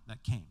Messiah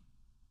that came,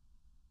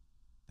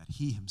 that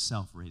he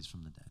himself raised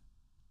from the dead.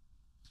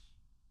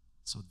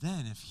 So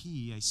then if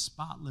he, a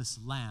spotless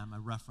lamb, a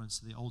reference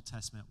to the Old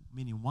Testament,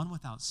 meaning one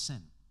without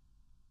sin,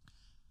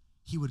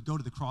 he would go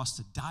to the cross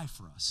to die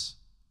for us,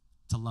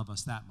 to love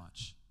us that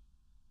much.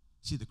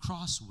 See, the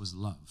cross was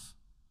love.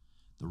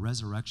 The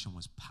resurrection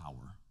was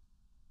power.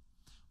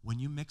 When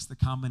you mix the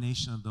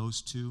combination of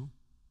those two,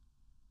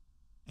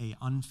 a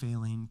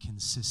unfailing,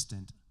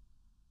 consistent,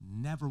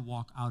 never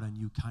walk out on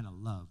you kind of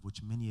love,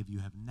 which many of you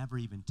have never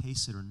even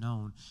tasted or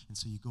known, and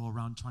so you go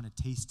around trying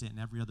to taste it in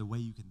every other way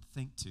you can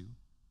think to.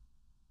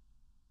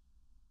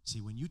 See,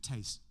 when you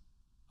taste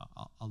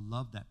a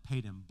love that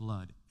paid in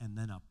blood and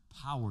then a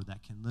power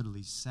that can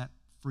literally set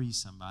free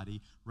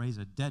somebody, raise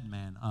a dead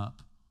man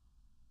up,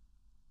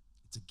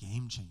 it's a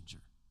game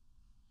changer.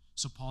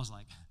 So Paul's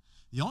like,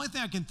 The only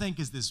thing I can think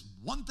is this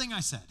one thing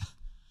I said.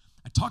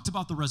 I talked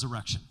about the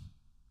resurrection.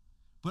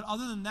 But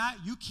other than that,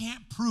 you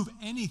can't prove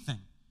anything.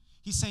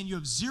 He's saying you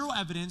have zero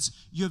evidence,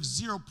 you have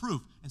zero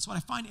proof. And so what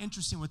I find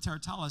interesting with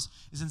Tertullus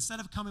is instead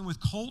of coming with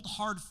cold,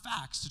 hard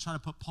facts to try to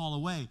put Paul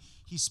away,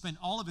 he spent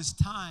all of his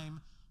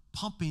time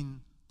pumping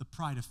the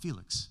pride of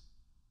Felix.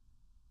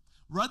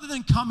 Rather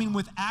than coming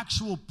with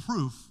actual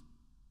proof,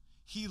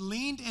 he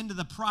leaned into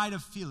the pride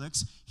of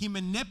Felix. He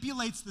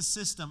manipulates the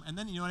system. And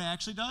then you know what he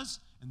actually does?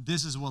 And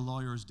this is what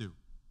lawyers do.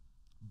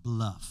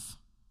 Bluff.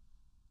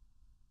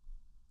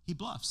 He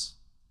bluffs.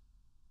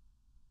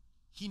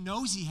 He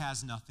knows he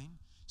has nothing.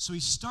 So he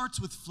starts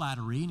with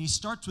flattery, and he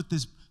starts with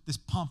this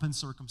pomp and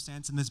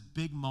circumstance and this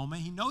big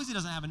moment. He knows he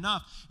doesn't have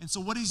enough. And so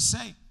what does he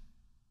say?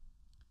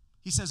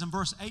 He says in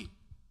verse 8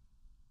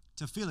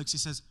 to Felix, he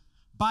says,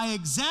 by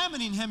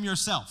examining him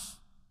yourself.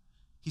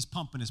 He's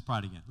pumping his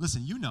pride again.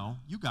 Listen, you know,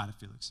 you got it,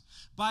 Felix.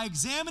 By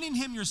examining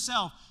him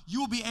yourself, you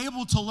will be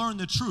able to learn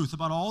the truth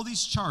about all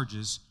these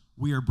charges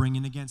we are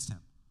bringing against him.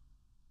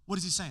 What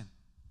is he saying?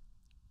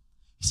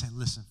 He's saying,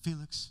 listen,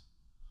 Felix,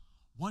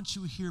 once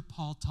you hear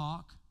Paul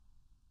talk,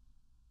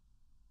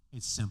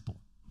 it's simple.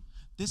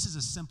 This is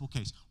a simple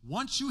case.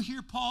 Once you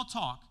hear Paul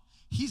talk,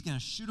 he's going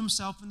to shoot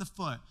himself in the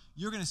foot.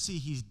 You're going to see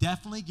he's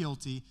definitely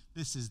guilty.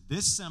 This is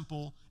this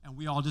simple, and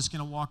we all just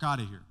going to walk out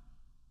of here.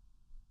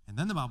 And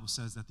then the Bible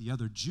says that the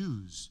other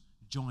Jews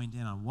joined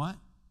in on what?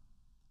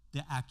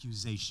 The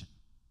accusation.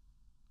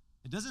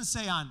 It doesn't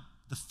say on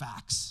the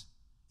facts.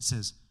 It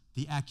says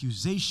the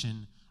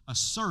accusation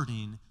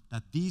asserting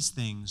that these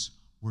things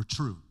were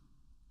true.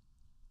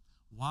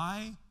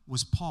 Why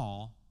was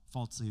Paul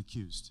falsely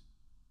accused?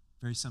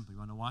 Very simply, you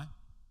want to know why?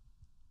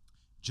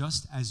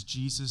 Just as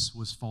Jesus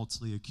was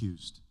falsely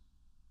accused,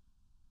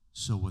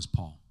 so was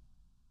Paul.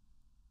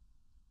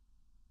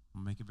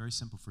 I'm going to make it very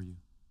simple for you.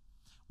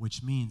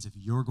 Which means if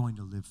you're going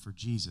to live for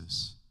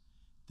Jesus,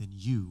 then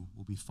you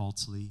will be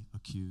falsely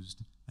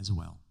accused as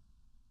well.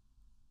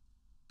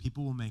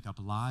 People will make up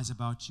lies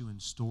about you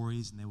and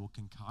stories, and they will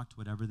concoct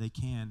whatever they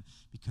can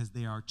because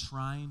they are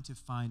trying to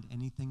find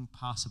anything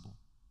possible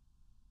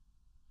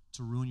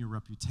to ruin your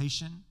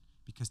reputation,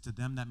 because to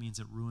them that means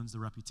it ruins the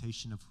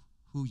reputation of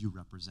who you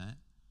represent.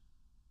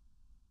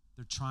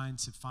 They're trying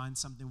to find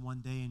something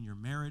one day in your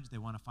marriage. They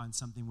want to find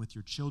something with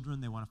your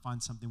children. They want to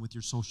find something with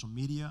your social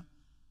media.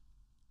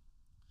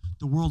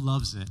 The world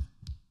loves it.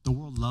 The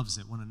world loves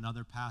it when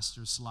another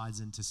pastor slides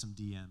into some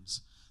DMs.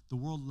 The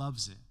world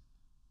loves it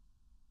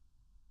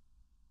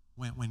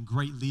when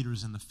great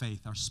leaders in the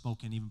faith are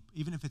spoken,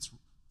 even if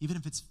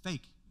it's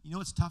fake. You know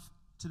what's tough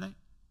today?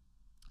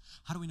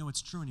 How do we know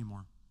it's true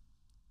anymore?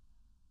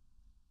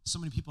 So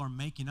many people are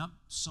making up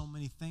so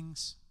many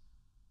things,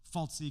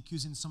 falsely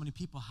accusing so many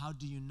people. How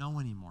do you know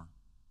anymore?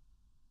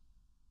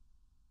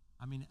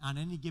 I mean, on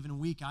any given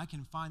week, I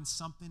can find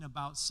something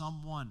about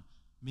someone,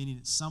 meaning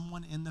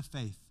someone in the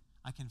faith.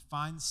 I can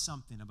find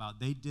something about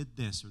they did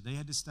this, or they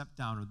had to step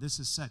down, or this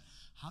is said.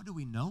 How do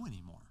we know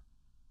anymore?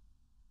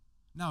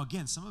 Now,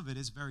 again, some of it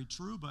is very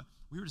true, but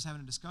we were just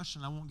having a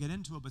discussion. I won't get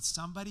into it, but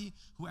somebody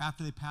who,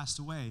 after they passed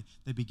away,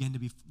 they begin to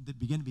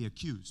be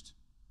accused.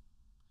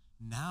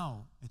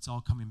 Now it's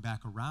all coming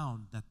back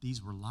around that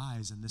these were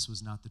lies and this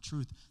was not the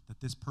truth, that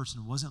this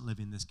person wasn't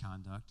living this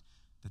conduct,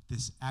 that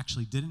this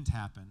actually didn't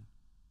happen.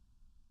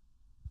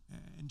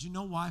 And do you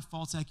know why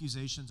false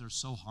accusations are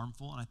so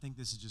harmful? And I think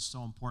this is just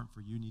so important for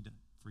you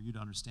to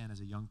understand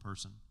as a young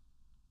person.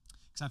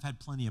 Because I've had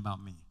plenty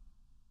about me.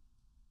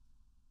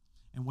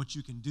 And what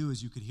you can do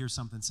is you could hear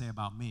something say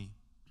about me,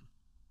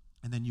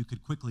 and then you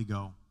could quickly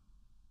go,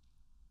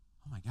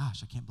 oh my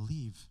gosh, I can't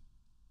believe.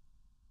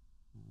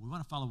 We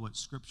want to follow what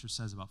Scripture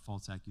says about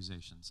false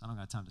accusations. I don't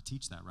got time to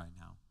teach that right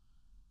now.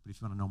 But if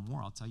you want to know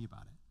more, I'll tell you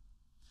about it.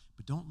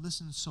 But don't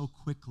listen so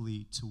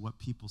quickly to what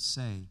people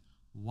say.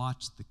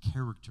 Watch the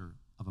character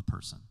of a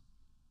person.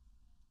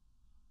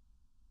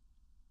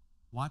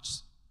 Watch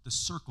the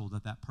circle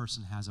that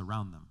person has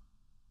around them.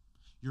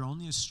 You're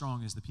only as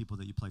strong as the people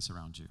that you place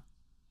around you.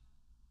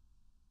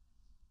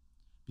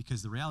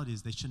 Because the reality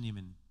is they shouldn't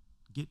even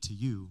get to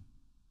you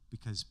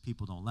because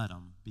people don't let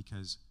them,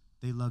 because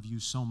they love you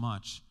so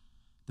much.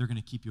 They're going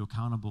to keep you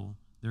accountable.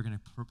 They're going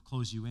to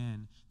close you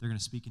in. They're going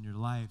to speak in your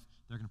life.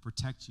 They're going to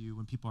protect you.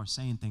 When people are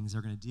saying things,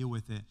 they're going to deal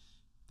with it.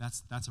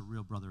 That's a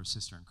real brother or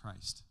sister in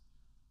Christ.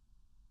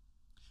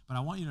 But I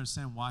want you to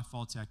understand why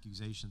false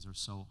accusations are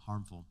so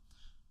harmful.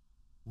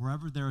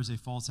 Wherever there is a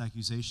false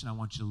accusation, I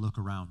want you to look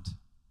around,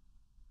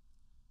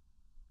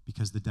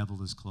 because the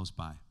devil is close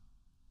by.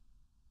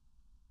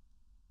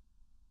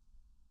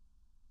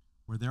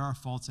 Where there are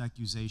false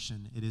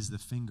accusation, it is the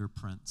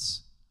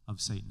fingerprints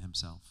of Satan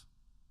himself.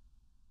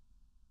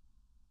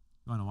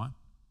 You want to know why?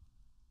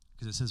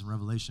 Because it says in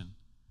Revelation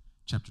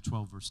chapter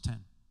 12, verse 10,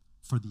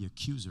 for the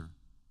accuser,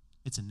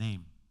 it's a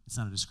name, it's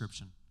not a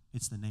description,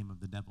 it's the name of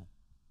the devil.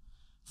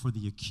 For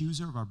the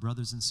accuser of our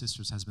brothers and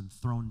sisters has been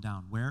thrown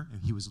down. Where?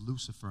 He was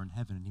Lucifer in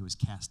heaven, and he was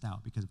cast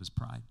out because of his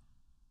pride.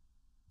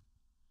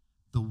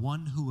 The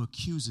one who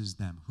accuses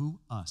them, who?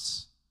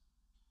 Us,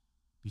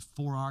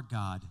 before our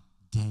God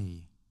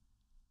day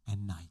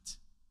and night.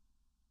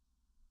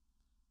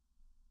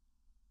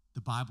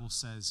 The Bible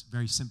says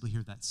very simply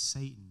here that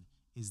Satan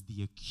is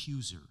the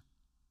accuser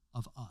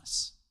of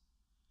us.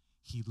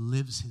 He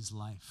lives his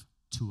life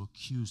to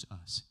accuse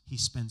us. He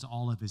spends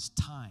all of his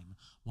time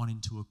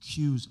wanting to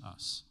accuse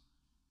us.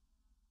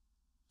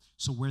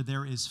 So where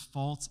there is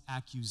false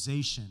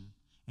accusation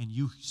and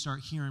you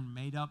start hearing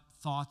made up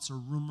thoughts or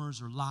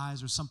rumors or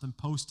lies or something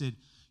posted,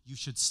 you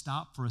should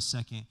stop for a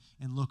second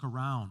and look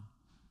around,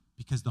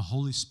 because the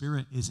Holy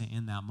Spirit isn't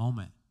in that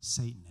moment.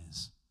 Satan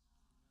is.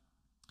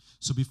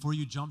 So before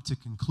you jump to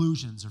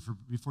conclusions or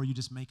before you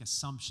just make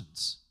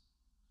assumptions,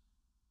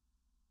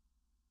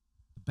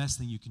 the best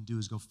thing you can do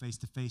is go face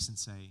to face and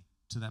say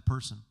to that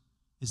person,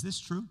 is this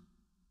true?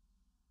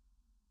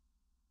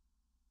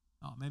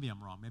 Oh, maybe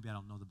I'm wrong. Maybe I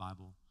don't know the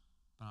Bible,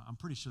 but I'm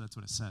pretty sure that's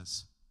what it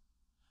says.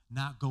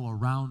 Not go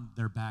around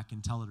their back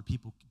and tell other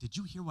people, did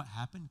you hear what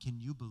happened? Can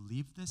you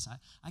believe this?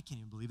 I can't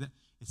even believe it.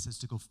 It says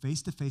to go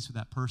face to face with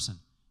that person.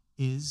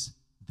 Is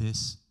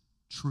this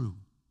true?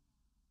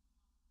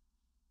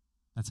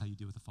 That's how you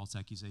deal with a false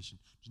accusation.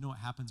 Do you know what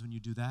happens when you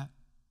do that?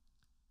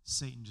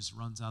 Satan just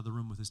runs out of the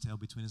room with his tail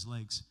between his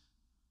legs.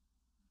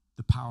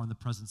 The power and the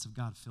presence of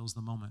God fills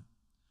the moment.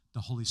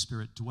 The Holy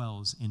Spirit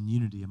dwells in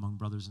unity among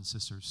brothers and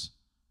sisters.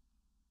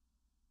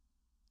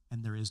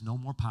 And there is no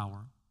more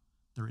power.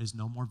 There is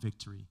no more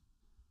victory.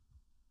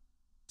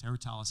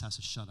 Teratalis has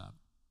to shut up.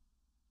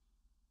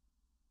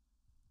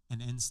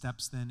 And in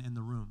steps then in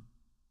the room,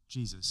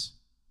 Jesus,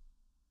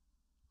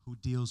 who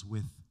deals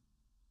with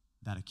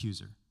that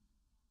accuser.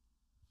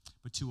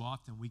 But too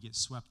often we get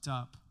swept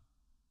up.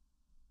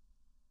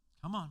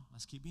 Come on,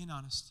 let's keep being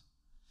honest.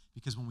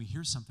 Because when we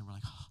hear something, we're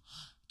like, oh,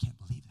 I can't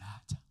believe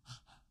that.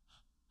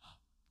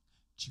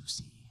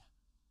 Juicy.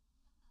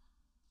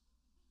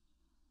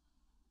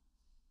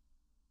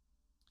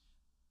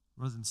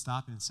 Rather than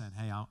stopping and saying,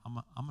 hey, I'm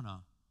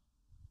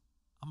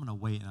gonna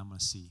wait and I'm gonna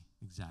see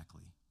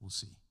exactly. We'll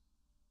see.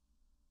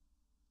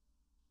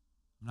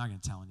 I'm not gonna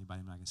tell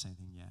anybody. I'm not gonna say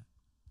anything yet.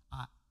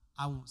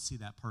 I won't see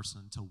that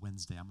person until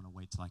Wednesday. I'm gonna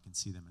wait till I can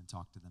see them and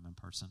talk to them in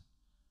person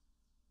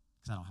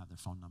because I don't have their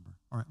phone number.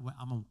 Or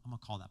I'm gonna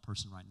call that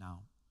person right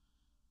now.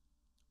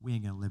 We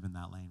ain't gonna live in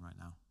that lane right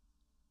now.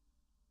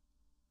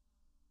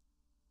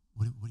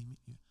 What do you mean?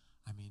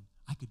 I mean,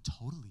 I could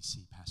totally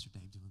see Pastor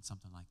Dave doing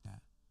something like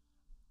that.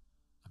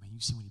 I mean,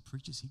 you see when he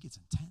preaches, he gets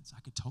intense. I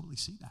could totally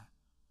see that.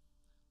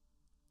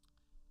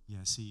 Yeah,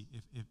 see,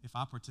 if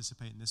I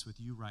participate in this with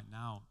you right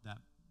now, that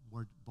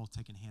we're both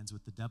taking hands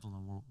with the devil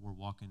and we're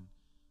walking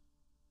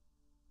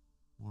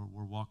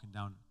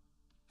down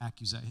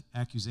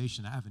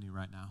accusation avenue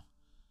right now.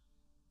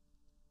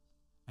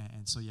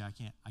 And so yeah,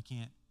 I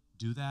can't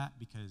do that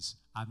because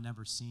I've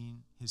never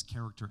seen his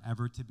character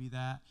ever to be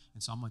that.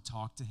 And so I'm going to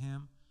talk to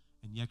him.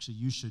 And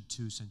you should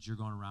too, since you're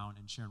going around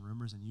and sharing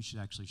rumors, and you should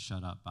actually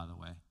shut up, by the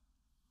way.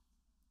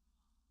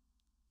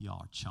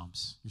 Y'all are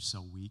chumps. You're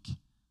so weak.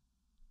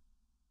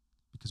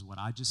 Because what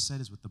I just said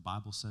is what the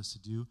Bible says to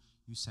do.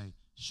 You say,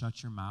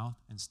 shut your mouth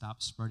and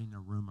stop spreading a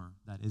rumor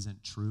that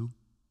isn't true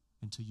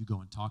until you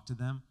go and talk to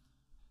them.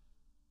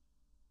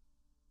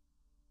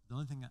 The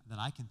only thing that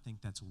I can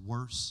think that's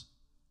worse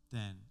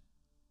than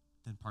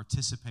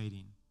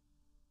participating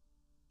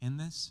in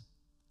this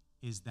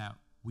is that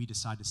we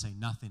decide to say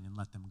nothing and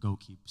let them go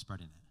keep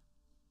spreading it.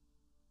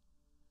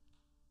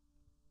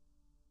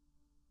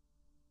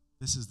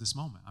 This is this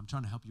moment. I'm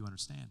trying to help you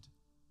understand.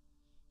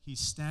 He's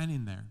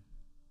standing there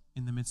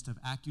in the midst of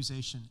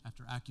accusation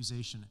after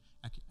accusation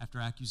after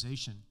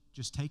accusation,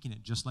 just taking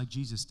it just like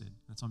Jesus did.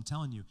 That's what I'm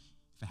telling you.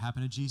 If it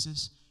happened to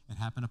Jesus, it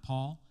happened to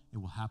Paul, it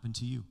will happen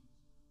to you.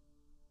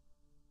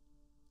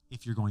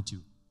 If you're going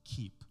to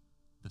keep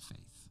the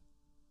faith.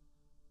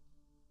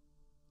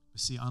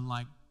 But see,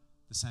 unlike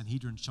the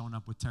Sanhedrin showing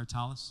up with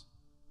Tertullus,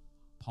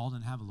 Paul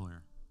didn't have a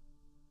lawyer.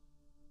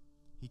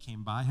 He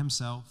came by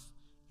himself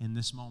in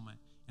this moment.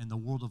 In the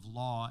world of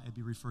law, it'd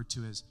be referred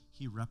to as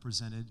he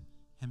represented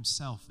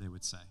himself, they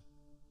would say.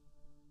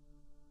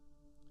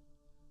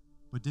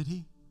 But did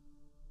he?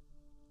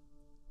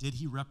 Did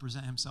he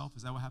represent himself?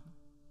 Is that what happened?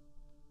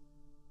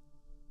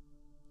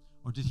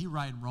 Or did he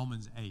write in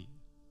Romans 8? And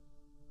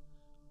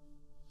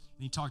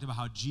he talked about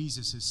how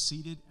Jesus is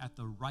seated at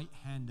the right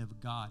hand of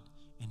God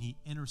and he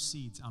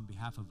intercedes on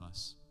behalf of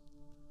us.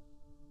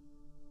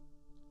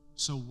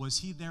 So was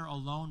he there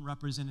alone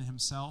representing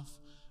himself?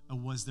 Or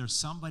was there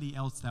somebody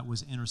else that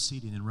was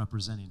interceding and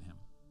representing him?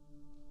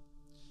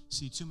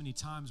 See, too many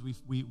times we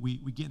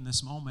get in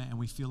this moment and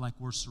we feel like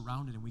we're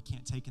surrounded and we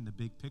can't take in the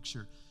big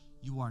picture.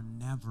 You are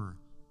never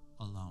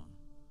alone.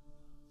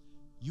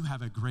 You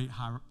have a great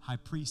high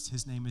priest.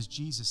 His name is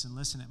Jesus. And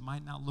listen, it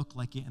might not look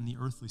like it in the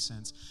earthly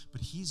sense, but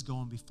he's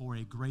going before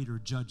a greater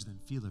judge than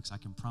Felix. I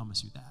can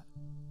promise you that.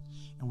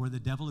 And where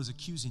the devil is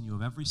accusing you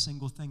of every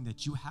single thing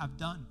that you have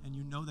done, and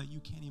you know that you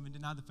can't even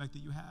deny the fact that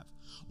you have,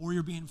 or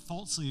you're being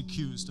falsely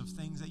accused of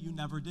things that you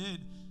never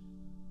did,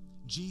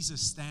 Jesus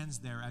stands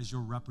there as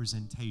your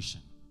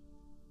representation.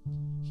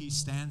 He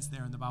stands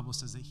there, and the Bible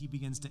says that he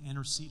begins to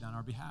intercede on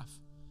our behalf.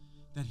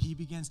 that he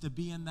begins to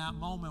be in that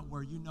moment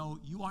where you know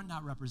you are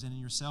not representing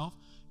yourself.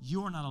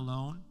 You are not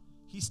alone.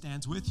 He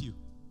stands with you.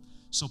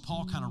 So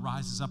Paul kind of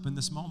rises up in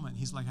this moment.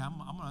 He's like, I'm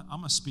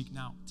going to speak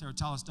now.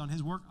 Tertullus done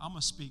his work. I'm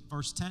going to speak.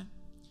 Verse 10.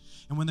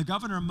 And when the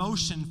governor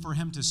motioned for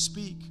him to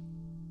speak,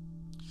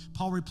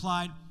 Paul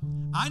replied,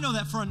 I know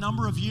that for a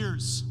number of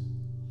years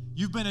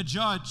you've been a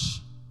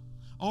judge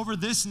over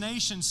this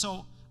nation,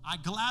 so I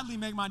gladly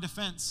make my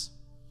defense.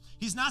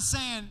 He's not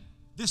saying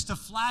this to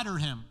flatter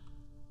him.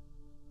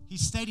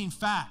 He's stating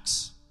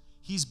facts.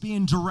 He's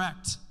being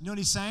direct. You know what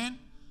he's saying?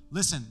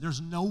 Listen, there's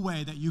no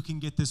way that you can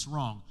get this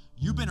wrong.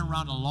 You've been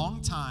around a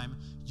long time.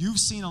 You've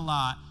seen a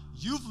lot.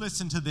 You've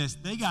listened to this.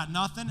 They got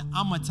nothing.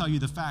 I'm going to tell you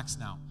the facts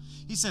now.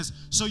 He says,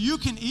 so you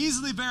can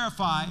easily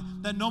verify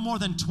that no more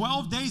than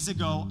 12 days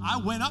ago,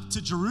 I went up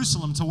to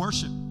Jerusalem to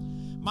worship.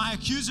 My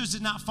accusers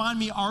did not find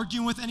me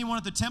arguing with anyone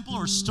at the temple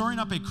or stirring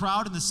up a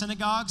crowd in the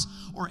synagogues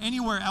or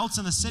anywhere else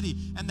in the city.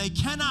 And they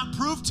cannot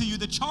prove to you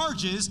the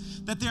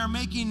charges that they are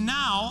making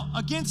now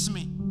against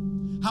me.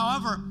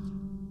 However,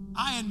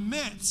 I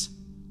admit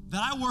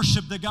that I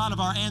worship the God of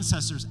our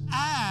ancestors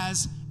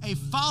as a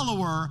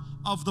follower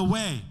of the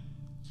way,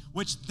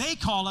 which they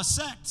call a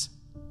sect.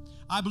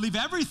 I believe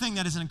everything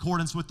that is in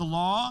accordance with the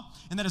law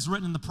and that is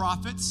written in the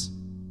prophets.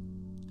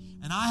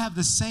 And I have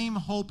the same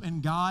hope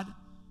in God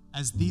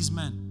as these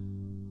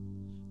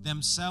men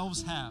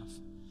themselves have,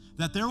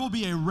 that there will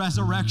be a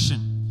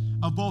resurrection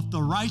of both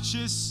the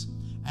righteous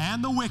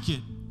and the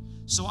wicked.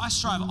 So I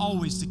strive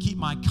always to keep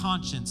my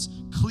conscience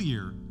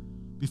clear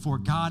before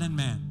God and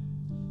man.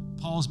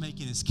 Paul's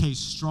making his case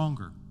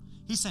stronger.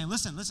 He's saying,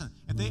 listen,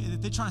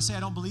 if they're trying to say I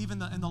don't believe in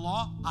the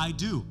law, I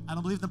do. I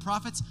don't believe in the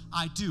prophets,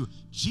 I do.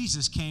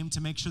 Jesus came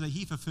to make sure that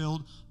he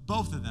fulfilled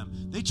both of them.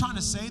 They trying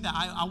to say that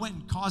I went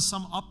and caused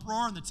some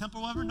uproar in the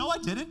temple or whatever. No, I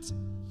didn't.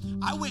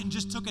 I went and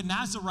just took a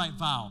Nazirite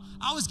vow.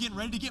 I was getting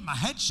ready to get my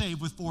head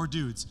shaved with 4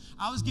 dudes.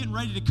 I was getting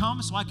ready to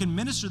come so I can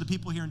minister to the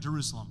people here in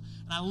Jerusalem.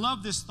 And I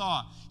love this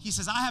thought. He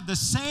says, I have the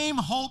same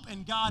hope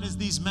in God as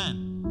these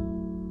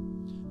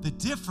men. The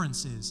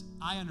difference is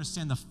I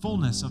understand the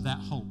fullness of that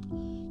hope.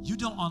 You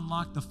don't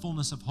unlock the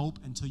fullness of hope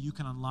until you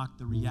can unlock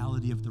the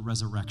reality of the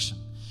resurrection.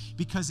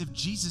 Because if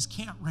Jesus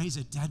can't raise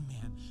a dead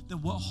man,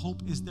 then what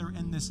hope is there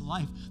in this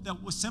life? That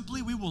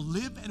simply we will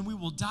live and we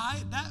will die?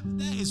 That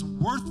is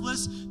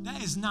worthless.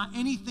 That is not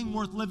anything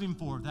worth living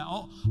for. That,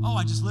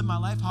 I just live my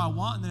life how I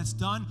want and then it's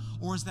done.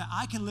 Or is that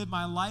I can live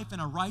my life in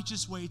a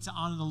righteous way to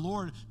honor the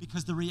Lord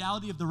because the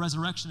reality of the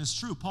resurrection is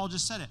true. Paul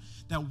just said it,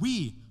 that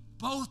we,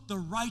 both the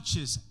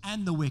righteous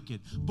and the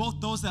wicked, both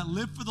those that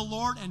live for the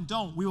Lord and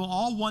don't, we will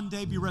all one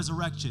day be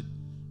resurrected,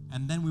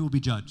 and then we will be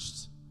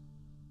judged.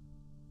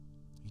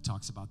 He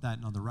talks about that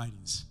in other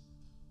writings.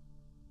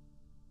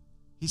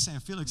 He's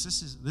saying, Felix,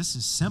 this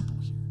is simple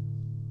here.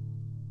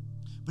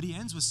 But he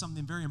ends with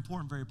something very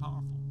important, very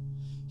powerful.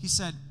 He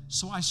said,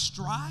 so I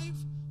strive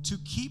to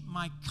keep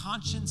my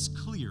conscience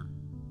clear,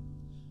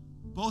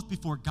 both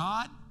before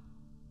God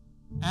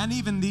and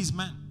even these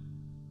men.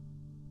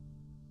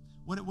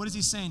 What is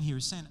he saying here?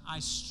 He's saying, I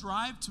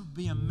strive to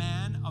be a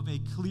man of a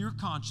clear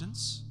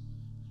conscience,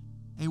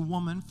 a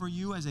woman for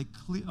you of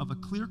a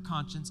clear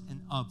conscience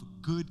and of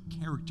good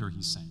character,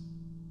 he's saying.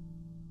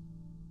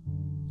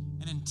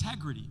 And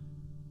integrity,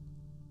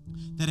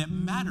 that it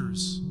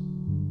matters.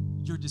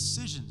 Your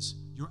decisions,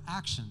 your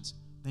actions,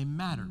 they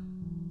matter.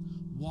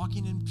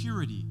 Walking in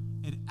purity,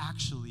 it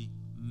actually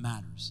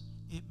matters.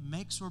 It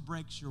makes or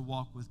breaks your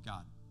walk with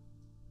God.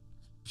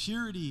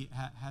 Purity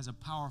has a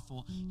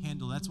powerful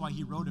handle. That's why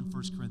he wrote in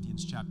 1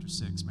 Corinthians chapter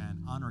 6,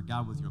 man, honor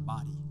God with your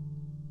body.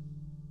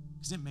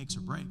 Because it makes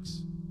or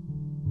breaks.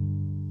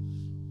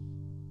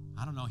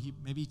 I don't know,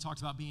 maybe he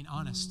talked about being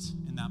honest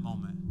in that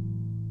moment.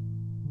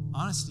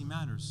 Honesty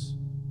matters.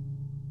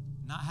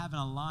 Not having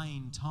a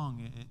lying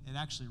tongue, it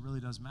actually really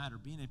does matter.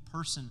 Being a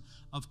person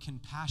of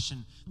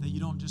compassion, that you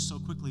don't just so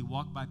quickly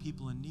walk by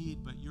people in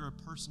need, but you're a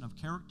person of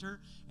character,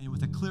 and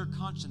with a clear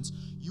conscience,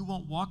 you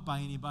won't walk by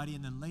anybody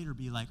and then later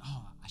be like,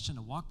 oh, I shouldn't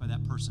have walked by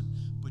that person.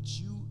 But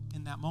you,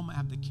 in that moment,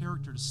 have the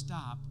character to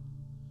stop,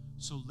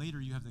 so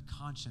later you have the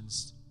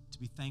conscience to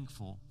be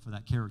thankful for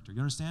that character.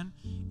 You understand?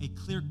 A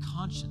clear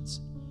conscience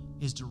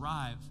is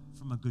derived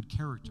from a good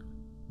character.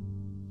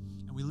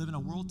 And we live in a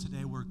world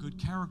today where good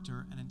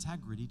character and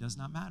integrity does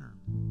not matter.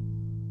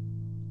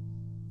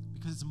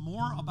 Because it's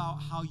more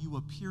about how you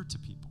appear to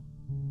people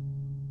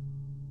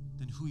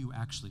than who you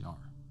actually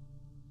are.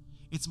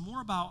 It's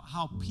more about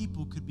how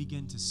people could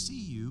begin to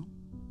see you,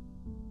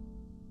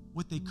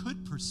 what they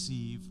could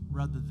perceive,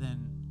 rather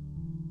than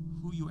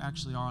who you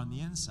actually are on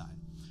the inside.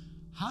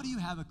 How do you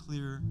have a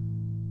clear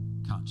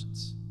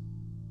conscience?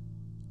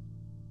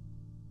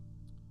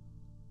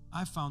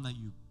 I found that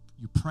you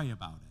pray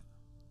about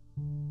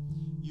it.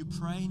 You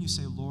pray and you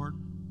say, Lord,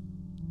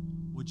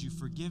 would you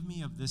forgive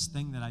me of this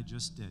thing that I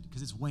just did?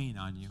 Because it's weighing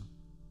on you,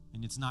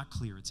 and it's not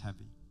clear, it's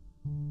heavy.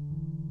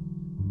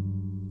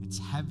 It's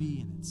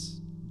heavy, and it's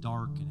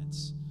dark, and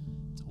it's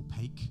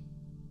opaque.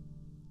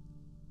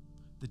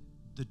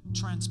 the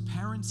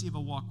transparency of a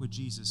walk with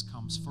Jesus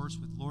comes first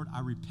with, Lord,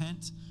 I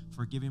repent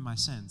for forgiving my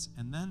sins.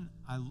 And then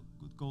I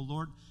go,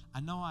 Lord,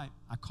 I know I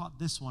caught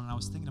this one and I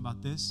was thinking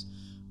about this,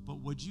 but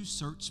would you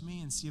search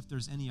me and see if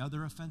there's any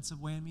other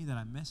offensive way in me that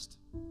I missed?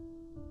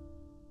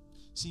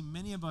 See,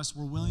 many of us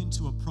were willing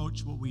to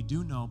approach what we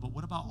do know, but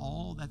what about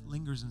all that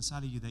lingers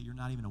inside of you that you're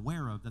not even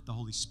aware of, that the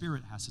Holy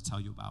Spirit has to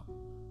tell you about?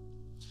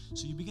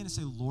 So you begin to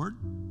say, Lord,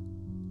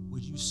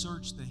 would you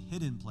search the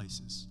hidden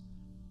places?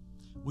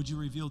 Would you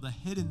reveal the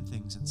hidden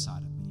things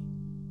inside of me?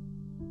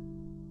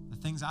 The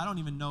things I don't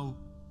even know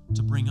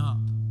to bring up.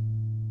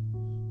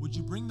 Would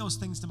you bring those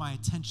things to my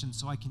attention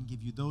so I can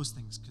give you those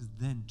things? Because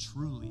then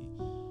truly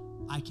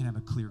I can have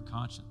a clear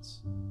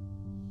conscience.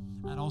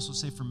 I'd also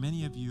say for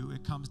many of you,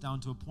 it comes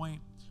down to a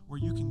point where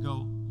you can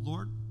go,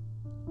 Lord,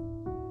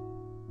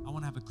 I want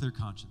to have a clear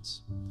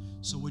conscience.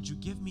 So would you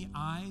give me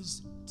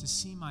eyes to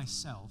see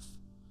myself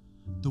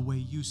the way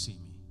you see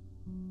me?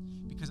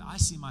 Because I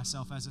see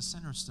myself as a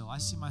sinner still. I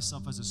see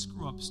myself as a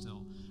screw-up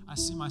still. I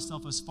see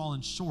myself as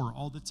falling short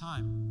all the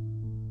time.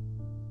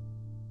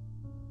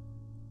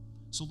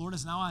 So Lord,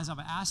 as I've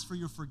asked for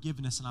your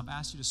forgiveness and I've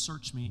asked you to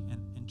search me,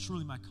 and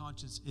truly my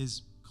conscience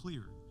is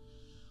clear,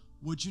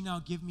 would you now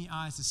give me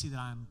eyes to see that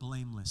I am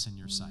blameless in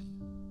your sight?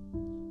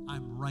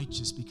 I'm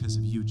righteous because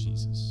of you,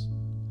 Jesus.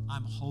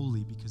 I'm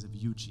holy because of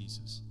you,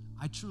 Jesus.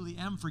 I truly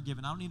am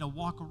forgiven. I don't need to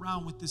walk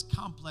around with this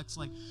complex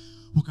like,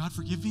 will God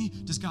forgive me?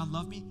 Does God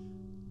love me?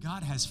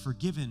 God has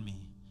forgiven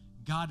me.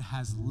 God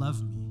has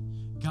loved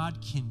me. God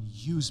can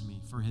use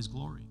me for his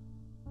glory.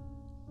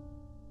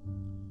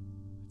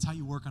 That's how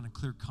you work on a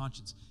clear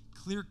conscience.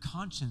 Clear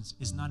conscience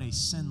is not a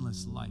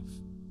sinless life.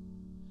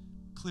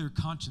 Clear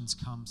conscience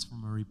comes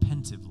from a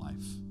repentive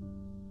life.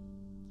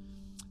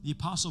 The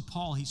Apostle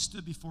Paul, he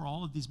stood before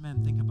all of these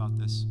men. Think about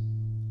this.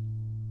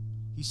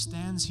 He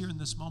stands here in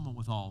this moment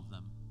with all of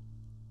them,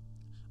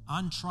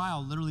 on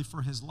trial literally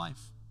for his life.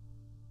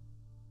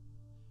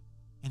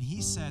 And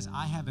he says,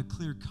 I have a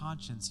clear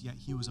conscience, yet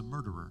he was a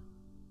murderer.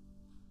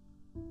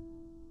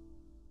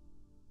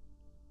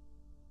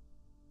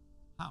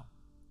 How?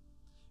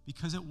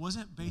 Because it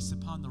wasn't based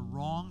upon the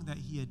wrong that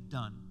he had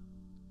done.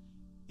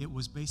 It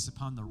was based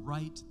upon the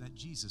right that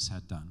Jesus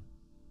had done.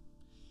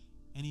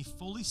 And he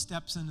fully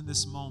steps into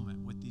this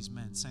moment with these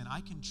men saying,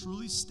 I can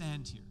truly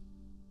stand here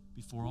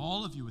before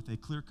all of you with a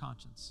clear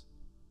conscience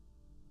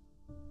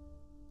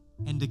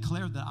and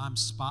declare that I'm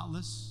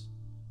spotless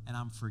and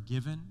I'm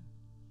forgiven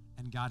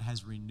and God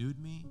has renewed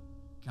me.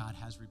 God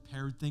has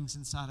repaired things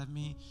inside of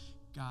me.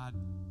 God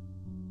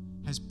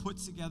has put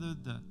together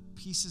the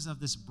pieces of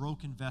this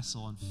broken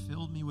vessel and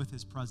filled me with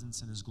his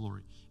presence and his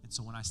glory. And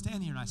so when I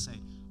stand here and I say,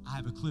 I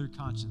have a clear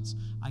conscience,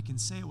 I can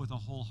say it with a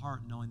whole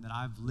heart knowing that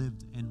I've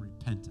lived in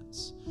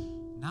repentance.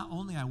 Not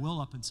only I will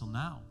up until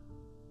now,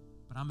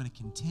 but I'm going to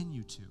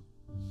continue to.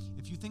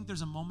 If you think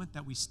there's a moment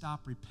that we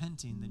stop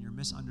repenting, then you're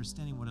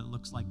misunderstanding what it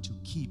looks like to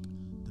keep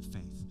the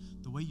faith.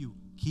 The way you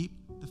keep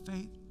the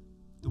faith,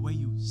 the way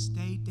you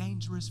stay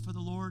dangerous for the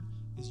Lord,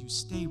 is you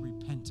stay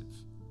repentive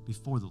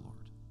before the Lord.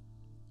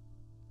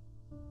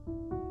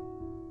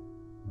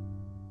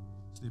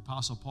 So the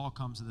Apostle Paul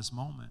comes to this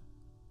moment,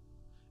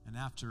 and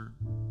after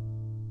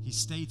he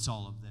states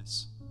all of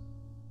this,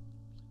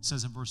 it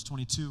says in verse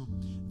 22,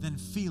 then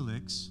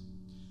Felix,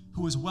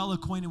 who was well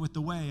acquainted with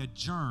the way,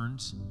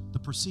 adjourned the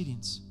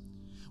proceedings.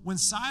 When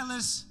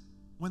Lysias,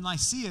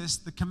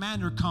 the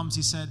commander, comes,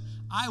 he said,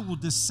 I will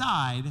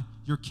decide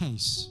your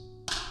case.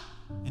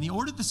 And he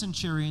ordered the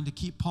centurion to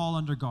keep Paul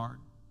under guard,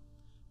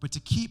 but to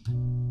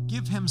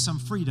give him some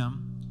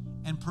freedom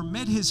and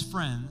permit his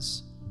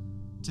friends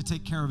to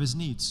take care of his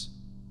needs.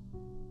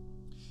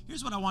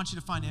 Here's what I want you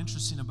to find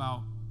interesting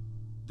about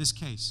this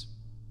case.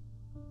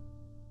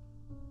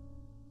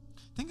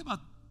 Think about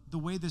the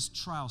way this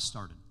trial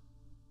started.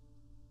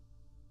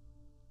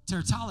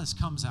 Tertullus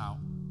comes out,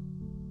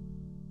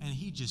 and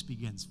he just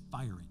begins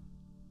firing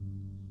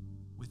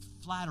with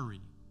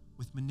flattery,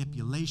 with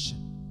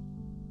manipulation,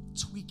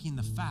 tweaking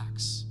the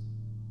facts,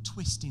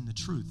 twisting the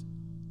truth.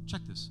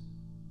 Check this.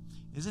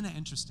 Isn't it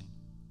interesting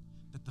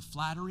that the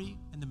flattery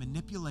and the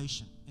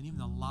manipulation and even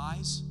the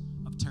lies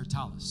of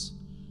Tertullus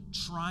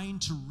trying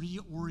to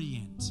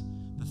reorient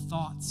the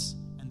thoughts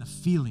and the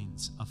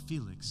feelings of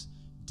Felix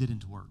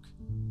didn't work?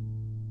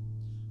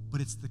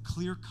 But it's the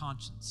clear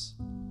conscience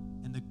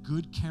and the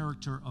good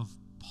character of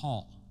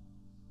Paul.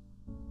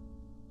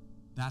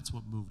 That's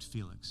what moved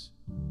Felix.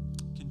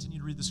 Continue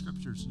to read the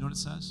scriptures. You know what it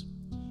says?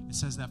 It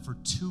says that for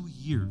 2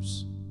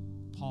 years,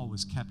 Paul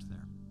was kept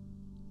there.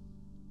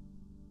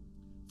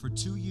 For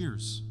 2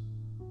 years,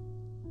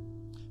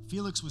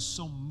 Felix was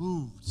so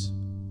moved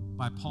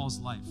by Paul's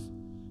life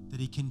that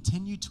he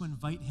continued to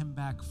invite him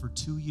back for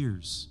 2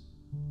 years.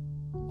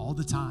 All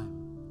the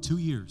time. 2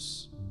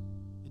 years.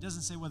 It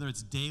doesn't say whether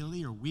it's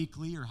daily or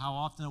weekly or how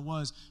often it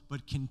was,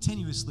 but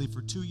continuously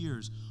for 2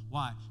 years.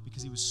 Why?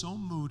 Because he was so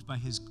moved by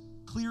his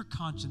clear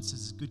conscience,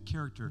 his good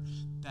character,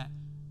 that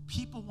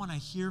people want to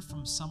hear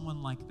from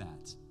someone like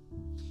that.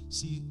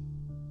 See,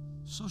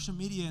 social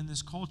media in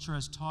this culture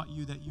has taught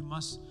you that you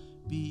must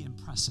be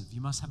impressive.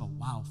 You must have a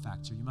wow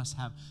factor. You must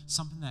have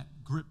something that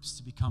grips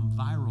to become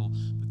viral.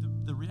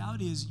 But the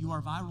reality is you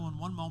are viral in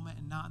one moment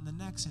and not in the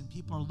next, and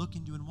people are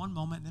looking at you in one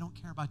moment and they don't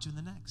care about you in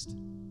the next.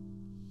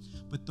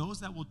 But those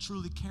that will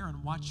truly care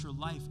and watch your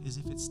life is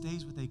if it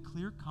stays with a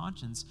clear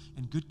conscience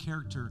and good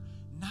character,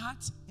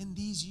 not in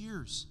these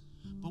years,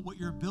 but what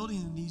you're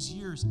building in these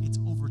years, it's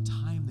over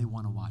time they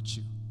want to watch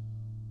you.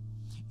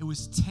 It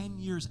was 10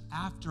 years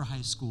after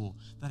high school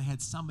that I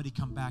had somebody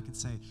come back and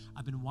say,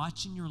 I've been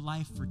watching your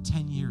life for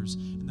 10 years,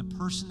 and the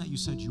person that you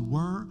said you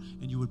were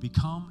and you would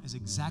become is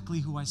exactly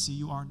who I see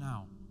you are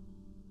now.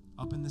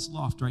 Up in this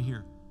loft right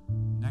here.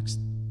 Next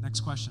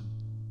question.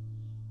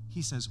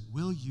 He says,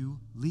 will you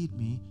lead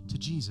me to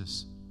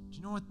Jesus? Do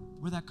you know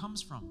where that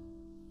comes from?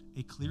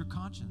 A clear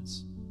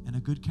conscience and a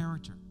good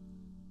character.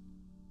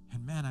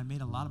 And man, I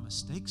made a lot of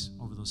mistakes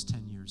over those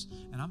 10 years.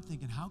 And I'm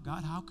thinking,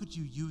 God, how could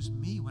you use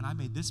me when I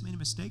made this many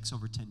mistakes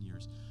over 10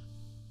 years?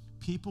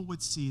 People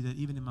would see that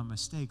even in my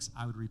mistakes,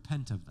 I would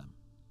repent of them.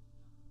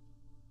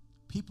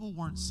 People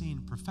weren't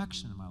seeing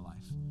perfection in my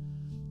life.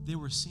 They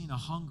were seeing a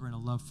hunger and a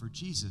love for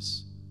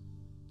Jesus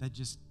that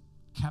just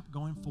kept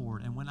going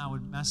forward. And when I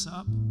would mess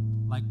up,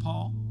 like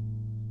Paul,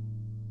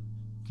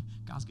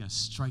 God's going to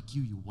strike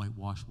you, you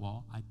whitewash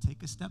wall. I'd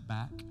take a step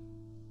back.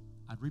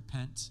 I'd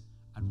repent.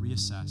 I'd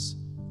reassess,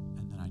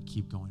 and then I'd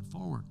keep going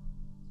forward.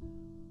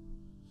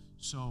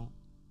 So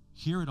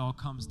here it all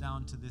comes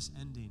down to this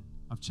ending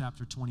of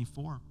chapter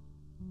 24.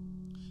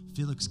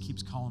 Felix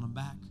keeps calling him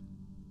back.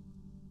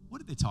 What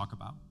did they talk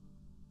about?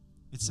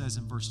 It says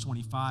in verse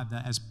 25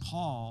 that as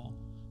Paul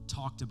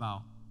talked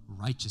about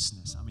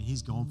righteousness, I mean,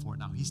 he's going for it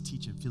now. He's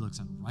teaching Felix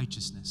on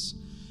righteousness,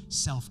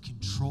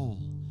 self-control,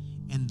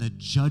 and the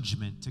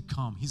judgment to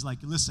come. He's like,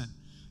 listen,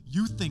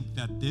 you think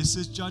that this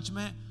is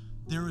judgment?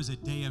 There is a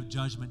day of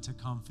judgment to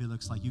come,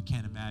 Felix, like you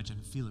can't imagine.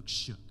 Felix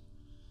shook.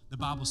 The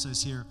Bible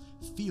says here,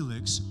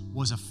 Felix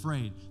was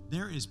afraid.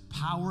 There is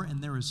power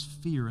and there is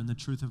fear in the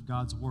truth of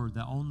God's word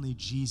that only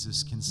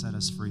Jesus can set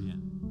us free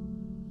in.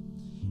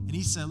 And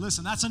he said,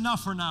 listen, that's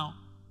enough for now.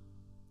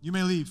 You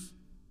may leave.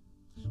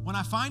 When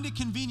I find it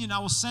convenient, I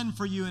will send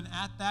for you. And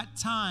at that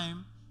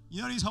time, you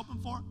know what he's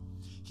hoping for?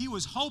 He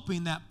was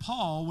hoping that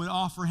Paul would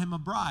offer him a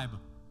bribe.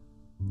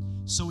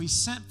 So he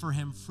sent for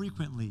him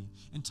frequently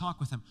and talked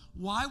with him.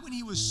 Why, when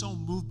he was so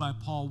moved by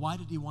Paul, why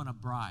did he want a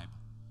bribe?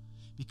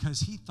 Because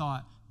he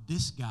thought,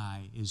 this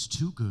guy is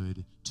too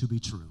good to be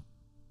true.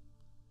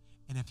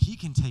 And if he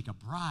can take a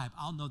bribe,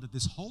 I'll know that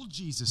this whole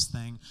Jesus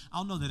thing,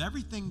 I'll know that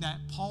everything that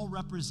Paul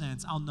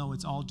represents, I'll know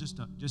it's all just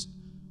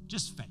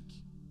fake.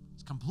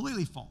 It's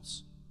completely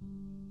false.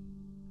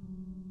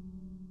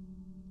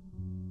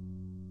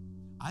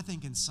 I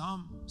think in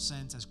some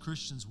sense, as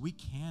Christians, we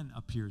can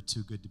appear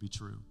too good to be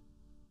true.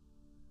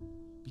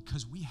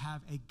 Because we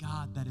have a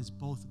God that is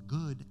both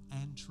good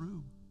and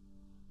true.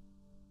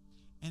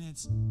 And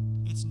it's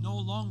no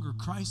longer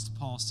Christ,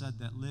 Paul said,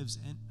 that lives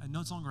in,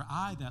 no longer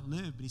I that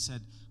live, but he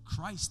said,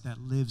 Christ that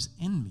lives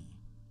in me.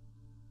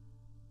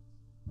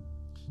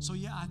 So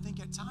yeah, I think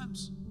at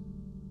times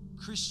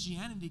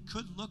Christianity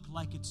could look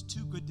like it's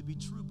too good to be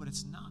true, but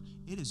it's not.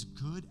 It is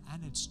good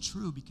and it's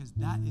true because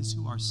that is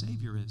who our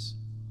Savior is.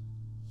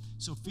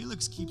 So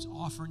Felix keeps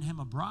offering him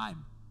a bribe.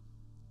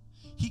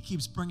 He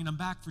keeps bringing him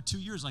back for 2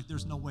 years like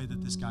there's no way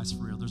that this guy's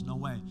for real. There's no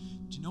way.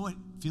 Do you know what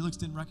Felix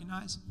didn't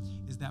recognize?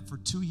 Is that for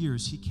 2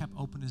 years he kept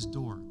opening his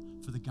door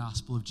for the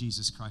gospel of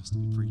Jesus Christ to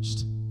be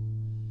preached.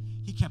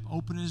 He kept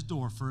opening his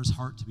door for his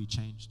heart to be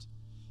changed.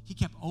 He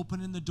kept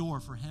opening the door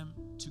for him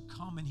to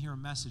come and hear a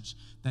message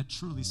that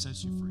truly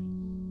sets you free.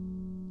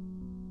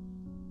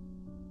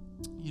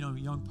 You know,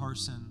 young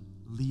person,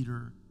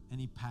 leader,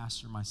 any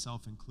pastor,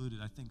 myself included,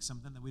 I think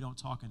something that we don't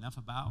talk enough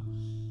about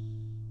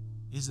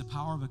is the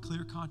power of a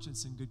clear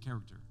conscience and good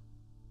character.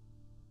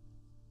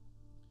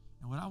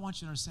 And what I want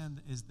you to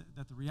understand is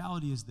that the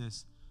reality is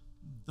this: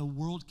 the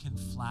world can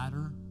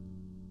flatter,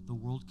 the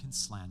world can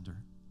slander,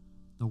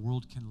 the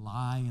world can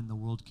lie, and the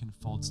world can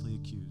falsely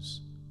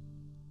accuse.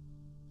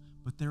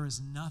 But there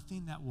is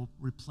nothing that will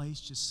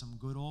replace just some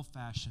good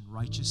old-fashioned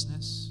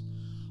righteousness,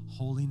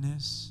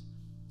 holiness,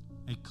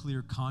 a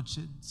clear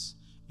conscience,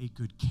 a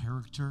good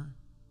character,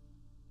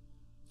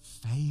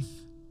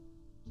 faith.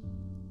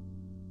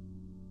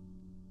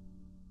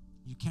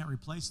 You can't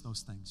replace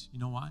those things. You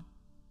know why?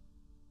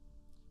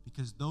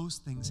 Because those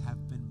things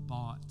have been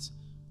bought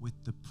with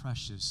the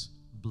precious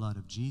blood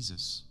of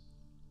Jesus.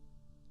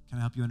 Can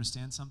I help you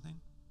understand something?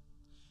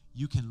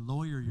 You can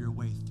lawyer your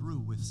way through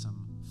with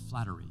some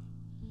flattery.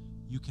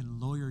 You can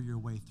lawyer your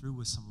way through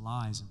with some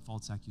lies and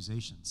false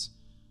accusations.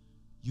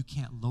 You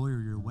can't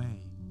lawyer your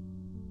way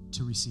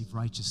to receive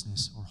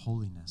righteousness or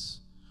holiness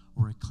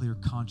or a clear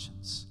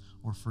conscience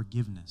or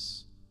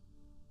forgiveness.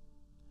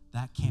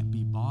 That can't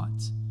be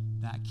bought.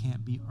 That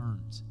can't be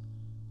earned.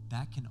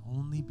 That can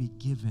only be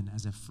given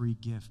as a free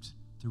gift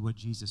through what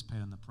Jesus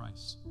paid on the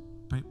price.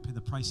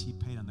 The price he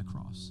paid on the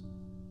cross.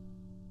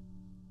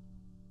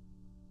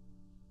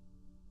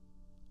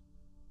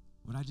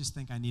 What I just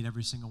think I need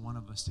every single one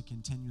of us to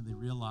continually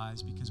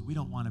realize, because we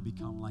don't want to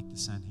become like the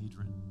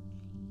Sanhedrin.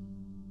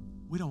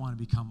 We don't want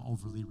to become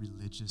overly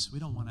religious. We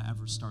don't want to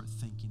ever start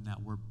thinking that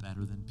we're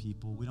better than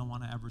people. We don't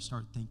want to ever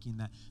start thinking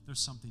that there's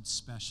something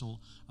special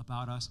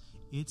about us.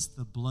 It's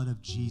the blood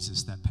of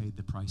Jesus that paid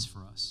the price for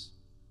us.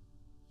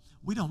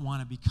 We don't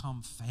want to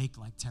become fake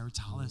like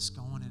Teratalis,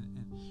 going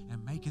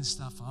and making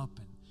stuff up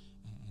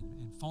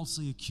and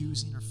falsely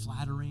accusing or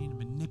flattering and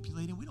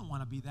manipulating. We don't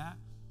want to be that.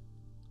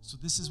 So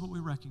this is what we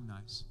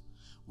recognize.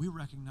 We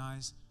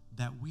recognize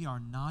that we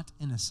are not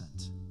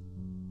innocent,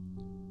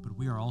 but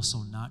we are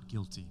also not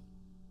guilty.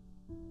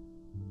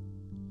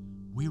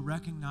 We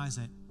recognize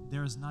that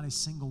there is not a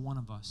single one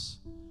of us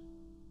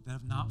that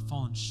have not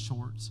fallen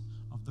short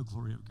of the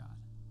glory of God.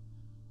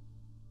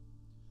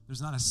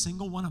 There's not a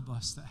single one of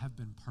us that have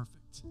been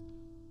perfect.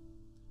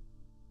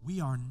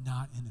 We are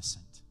not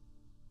innocent.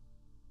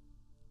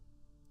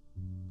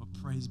 But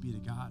praise be to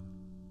God.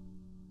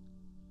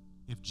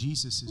 If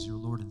Jesus is your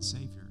Lord and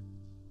Savior,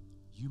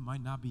 you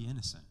might not be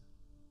innocent,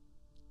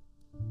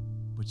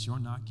 but you're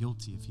not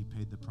guilty if he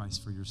paid the price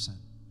for your sin.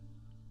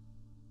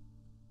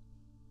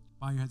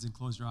 Bow your heads and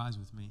close your eyes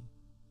with me.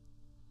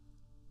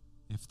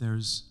 If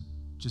there's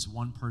just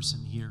one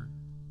person here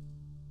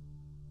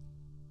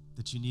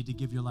that you need to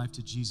give your life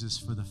to Jesus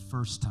for the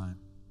first time,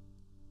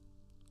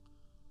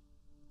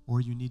 or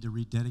you need to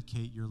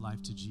rededicate your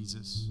life to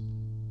Jesus,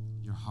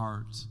 your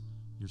heart,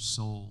 your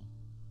soul,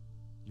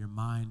 your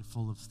mind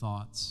full of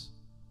thoughts,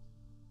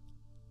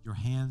 your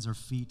hands or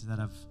feet that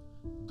have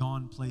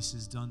gone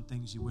places, done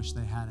things you wish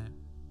they hadn't,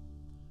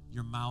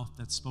 your mouth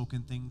that's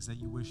spoken things that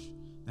you wish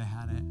they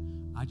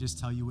hadn't. I just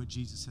tell you what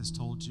Jesus has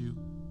told you.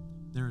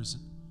 There is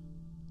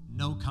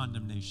no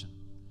condemnation.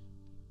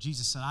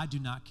 Jesus said, I do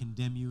not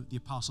condemn you. The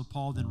Apostle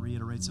Paul then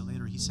reiterates it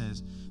later. He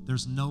says,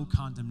 there's no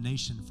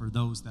condemnation for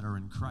those that are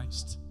in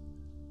Christ.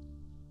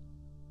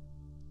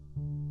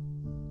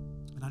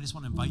 And I just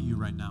want to invite you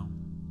right now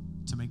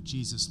to make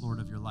Jesus Lord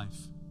of your life.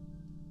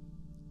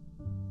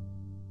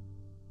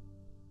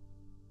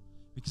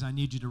 Because I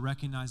need you to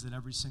recognize that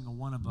every single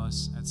one of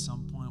us, at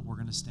some point, we're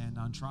going to stand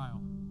on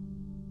trial.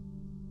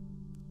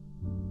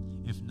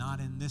 If not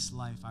in this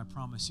life, I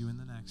promise you in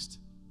the next.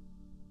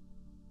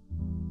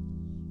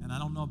 And I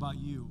don't know about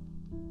you,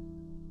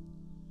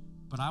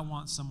 but I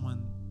want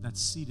someone that's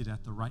seated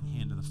at the right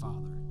hand of the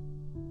Father.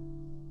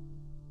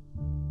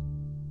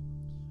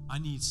 I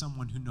need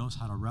someone who knows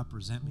how to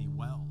represent me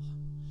well.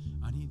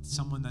 I need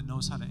someone that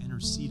knows how to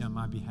intercede on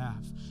my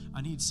behalf.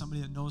 I need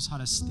somebody that knows how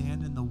to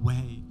stand in the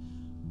way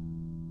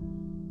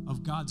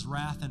of God's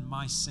wrath and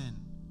my sin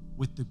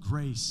with the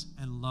grace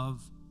and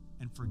love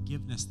and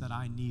forgiveness that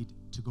I need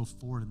to go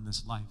forward in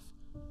this life.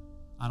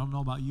 I don't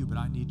know about you, but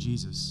I need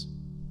Jesus.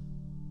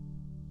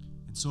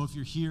 And so if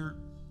you're here,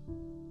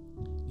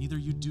 either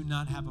you do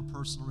not have a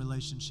personal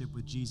relationship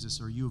with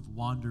Jesus or you have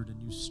wandered and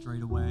you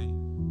strayed away,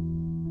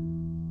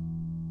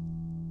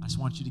 I just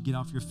want you to get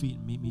off your feet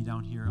and meet me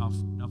down here up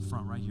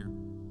front right here.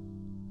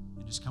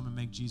 And just come and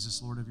make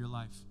Jesus Lord of your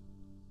life.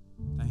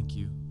 Thank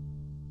you.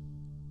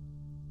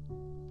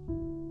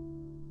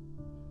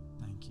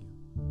 Thank you.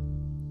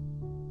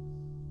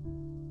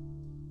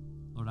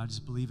 Lord, I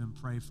just believe and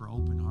pray for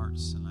open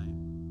hearts tonight.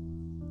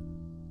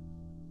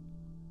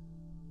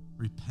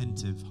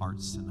 Repentive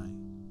hearts tonight.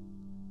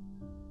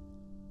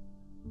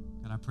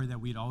 God, I pray that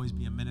we'd always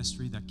be a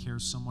ministry that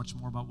cares so much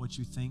more about what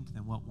you think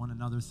than what one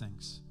another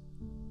thinks.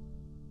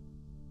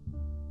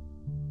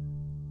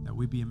 That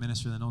we be a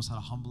ministry that knows how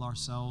to humble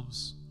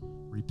ourselves,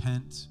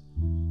 repent,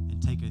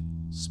 and take a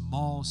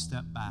small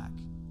step back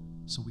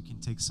so we can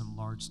take some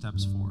large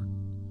steps forward.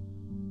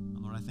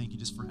 And Lord, I thank you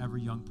just for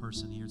every young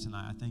person here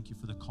tonight. I thank you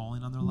for the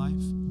calling on their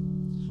life.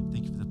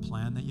 Thank you for the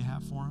plan that you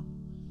have for them.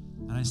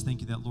 And I just thank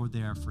you that, Lord,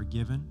 they are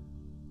forgiven,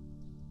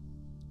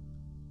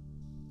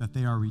 that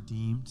they are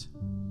redeemed,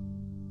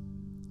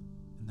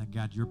 and that,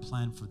 God, your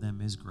plan for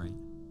them is great.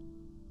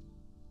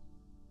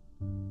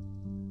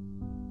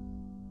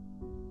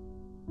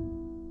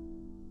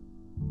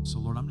 So,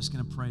 Lord, I'm just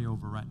going to pray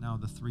over right now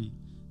the three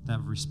that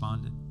have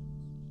responded.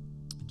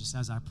 And just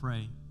as I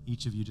pray,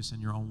 each of you, just in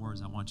your own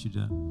words, I want you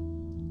to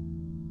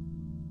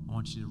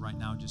right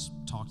now just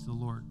talk to the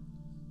Lord.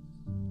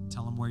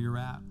 Tell him where you're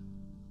at.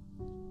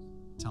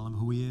 Tell him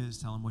who he is.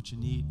 Tell him what you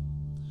need.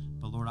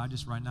 But, Lord, I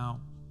just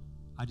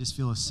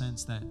feel a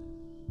sense that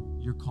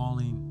you're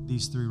calling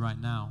these three right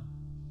now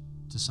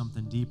to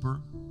something deeper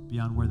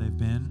beyond where they've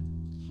been.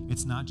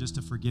 It's not just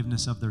a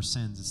forgiveness of their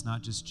sins. It's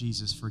not just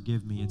Jesus,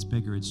 forgive me. It's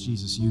bigger. It's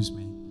Jesus, use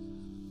me.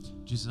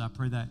 Jesus, I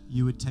pray that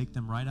you would take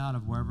them right out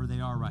of wherever they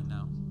are right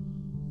now.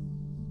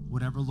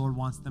 Whatever, Lord,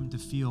 wants them to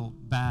feel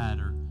bad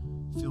or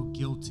feel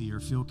guilty or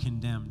feel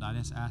condemned, I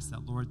just ask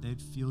that, Lord,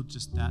 they'd feel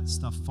just that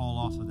stuff fall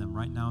off of them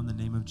right now in the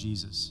name of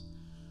Jesus.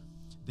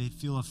 They'd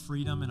feel a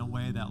freedom in a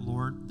way that,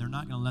 Lord, they're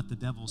not going to let the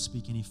devil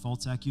speak any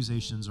false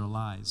accusations or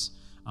lies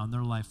on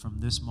their life from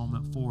this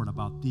moment forward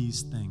about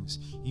these things.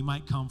 He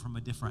might come from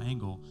a different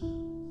angle,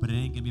 but it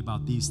ain't going to be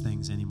about these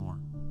things anymore.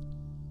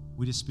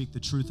 We just speak the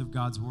truth of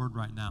God's word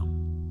right now,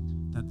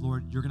 that,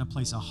 Lord, you're going to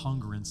place a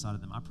hunger inside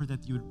of them. I pray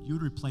that you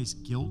would replace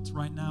guilt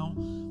right now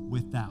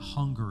with that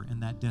hunger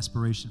and that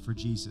desperation for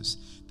Jesus,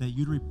 that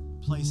you'd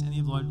replace any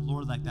of,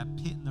 Lord, like that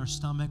pit in their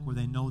stomach where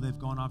they know they've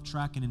gone off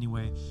track in any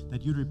way,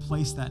 that you'd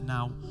replace that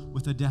now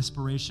with a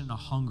desperation, a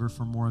hunger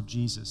for more of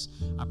Jesus.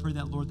 I pray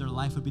that, Lord, their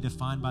life would be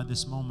defined by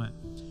this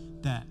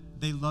moment, that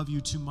they love you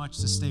too much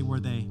to stay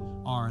where they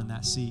are in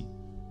that seat,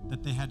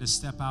 that they had to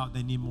step out,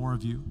 they need more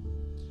of you.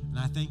 And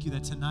I thank you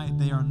that tonight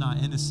they are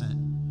not innocent,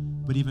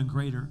 but even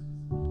greater.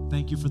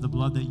 Thank you for the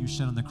blood that you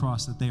shed on the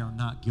cross, that they are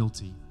not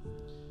guilty.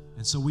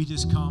 And so we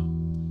just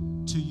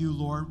come to you,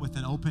 Lord, with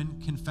an open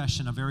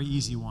confession, a very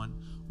easy one.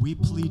 We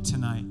plead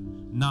tonight,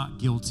 not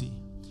guilty,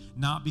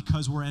 not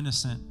because we're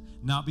innocent,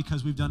 not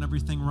because we've done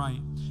everything right,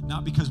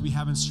 not because we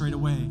haven't strayed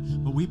away,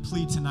 but we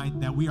plead tonight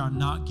that we are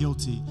not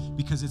guilty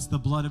because it's the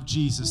blood of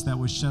Jesus that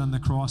was shed on the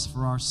cross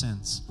for our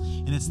sins.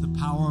 And it's the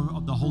power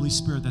of the Holy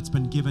Spirit that's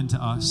been given to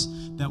us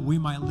that we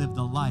might live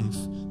the life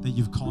that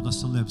you've called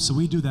us to live. So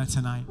we do that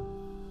tonight.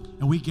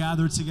 And we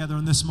gather together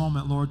in this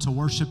moment, Lord, to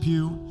worship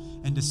you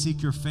and to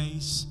seek your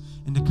face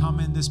and to come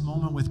in this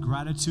moment with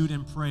gratitude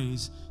and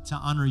praise to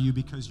honor you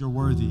because you're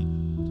worthy.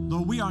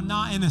 Lord, we are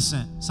not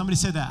innocent. Somebody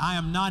said that. I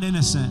am not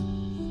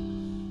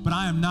innocent, but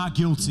I am not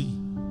guilty.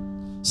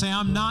 Say,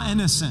 I'm not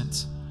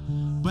innocent,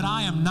 but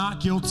I am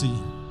not guilty.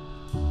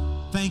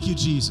 Thank you,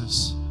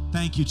 Jesus.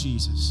 Thank you,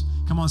 Jesus.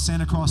 Come on,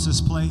 stand across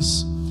this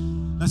place.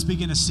 Let's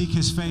begin to seek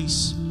his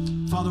face.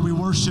 Father, we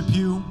worship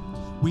you.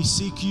 We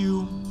seek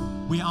you.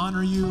 We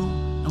honor you,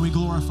 and we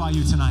glorify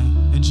you tonight.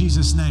 In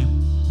Jesus' name,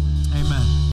 amen.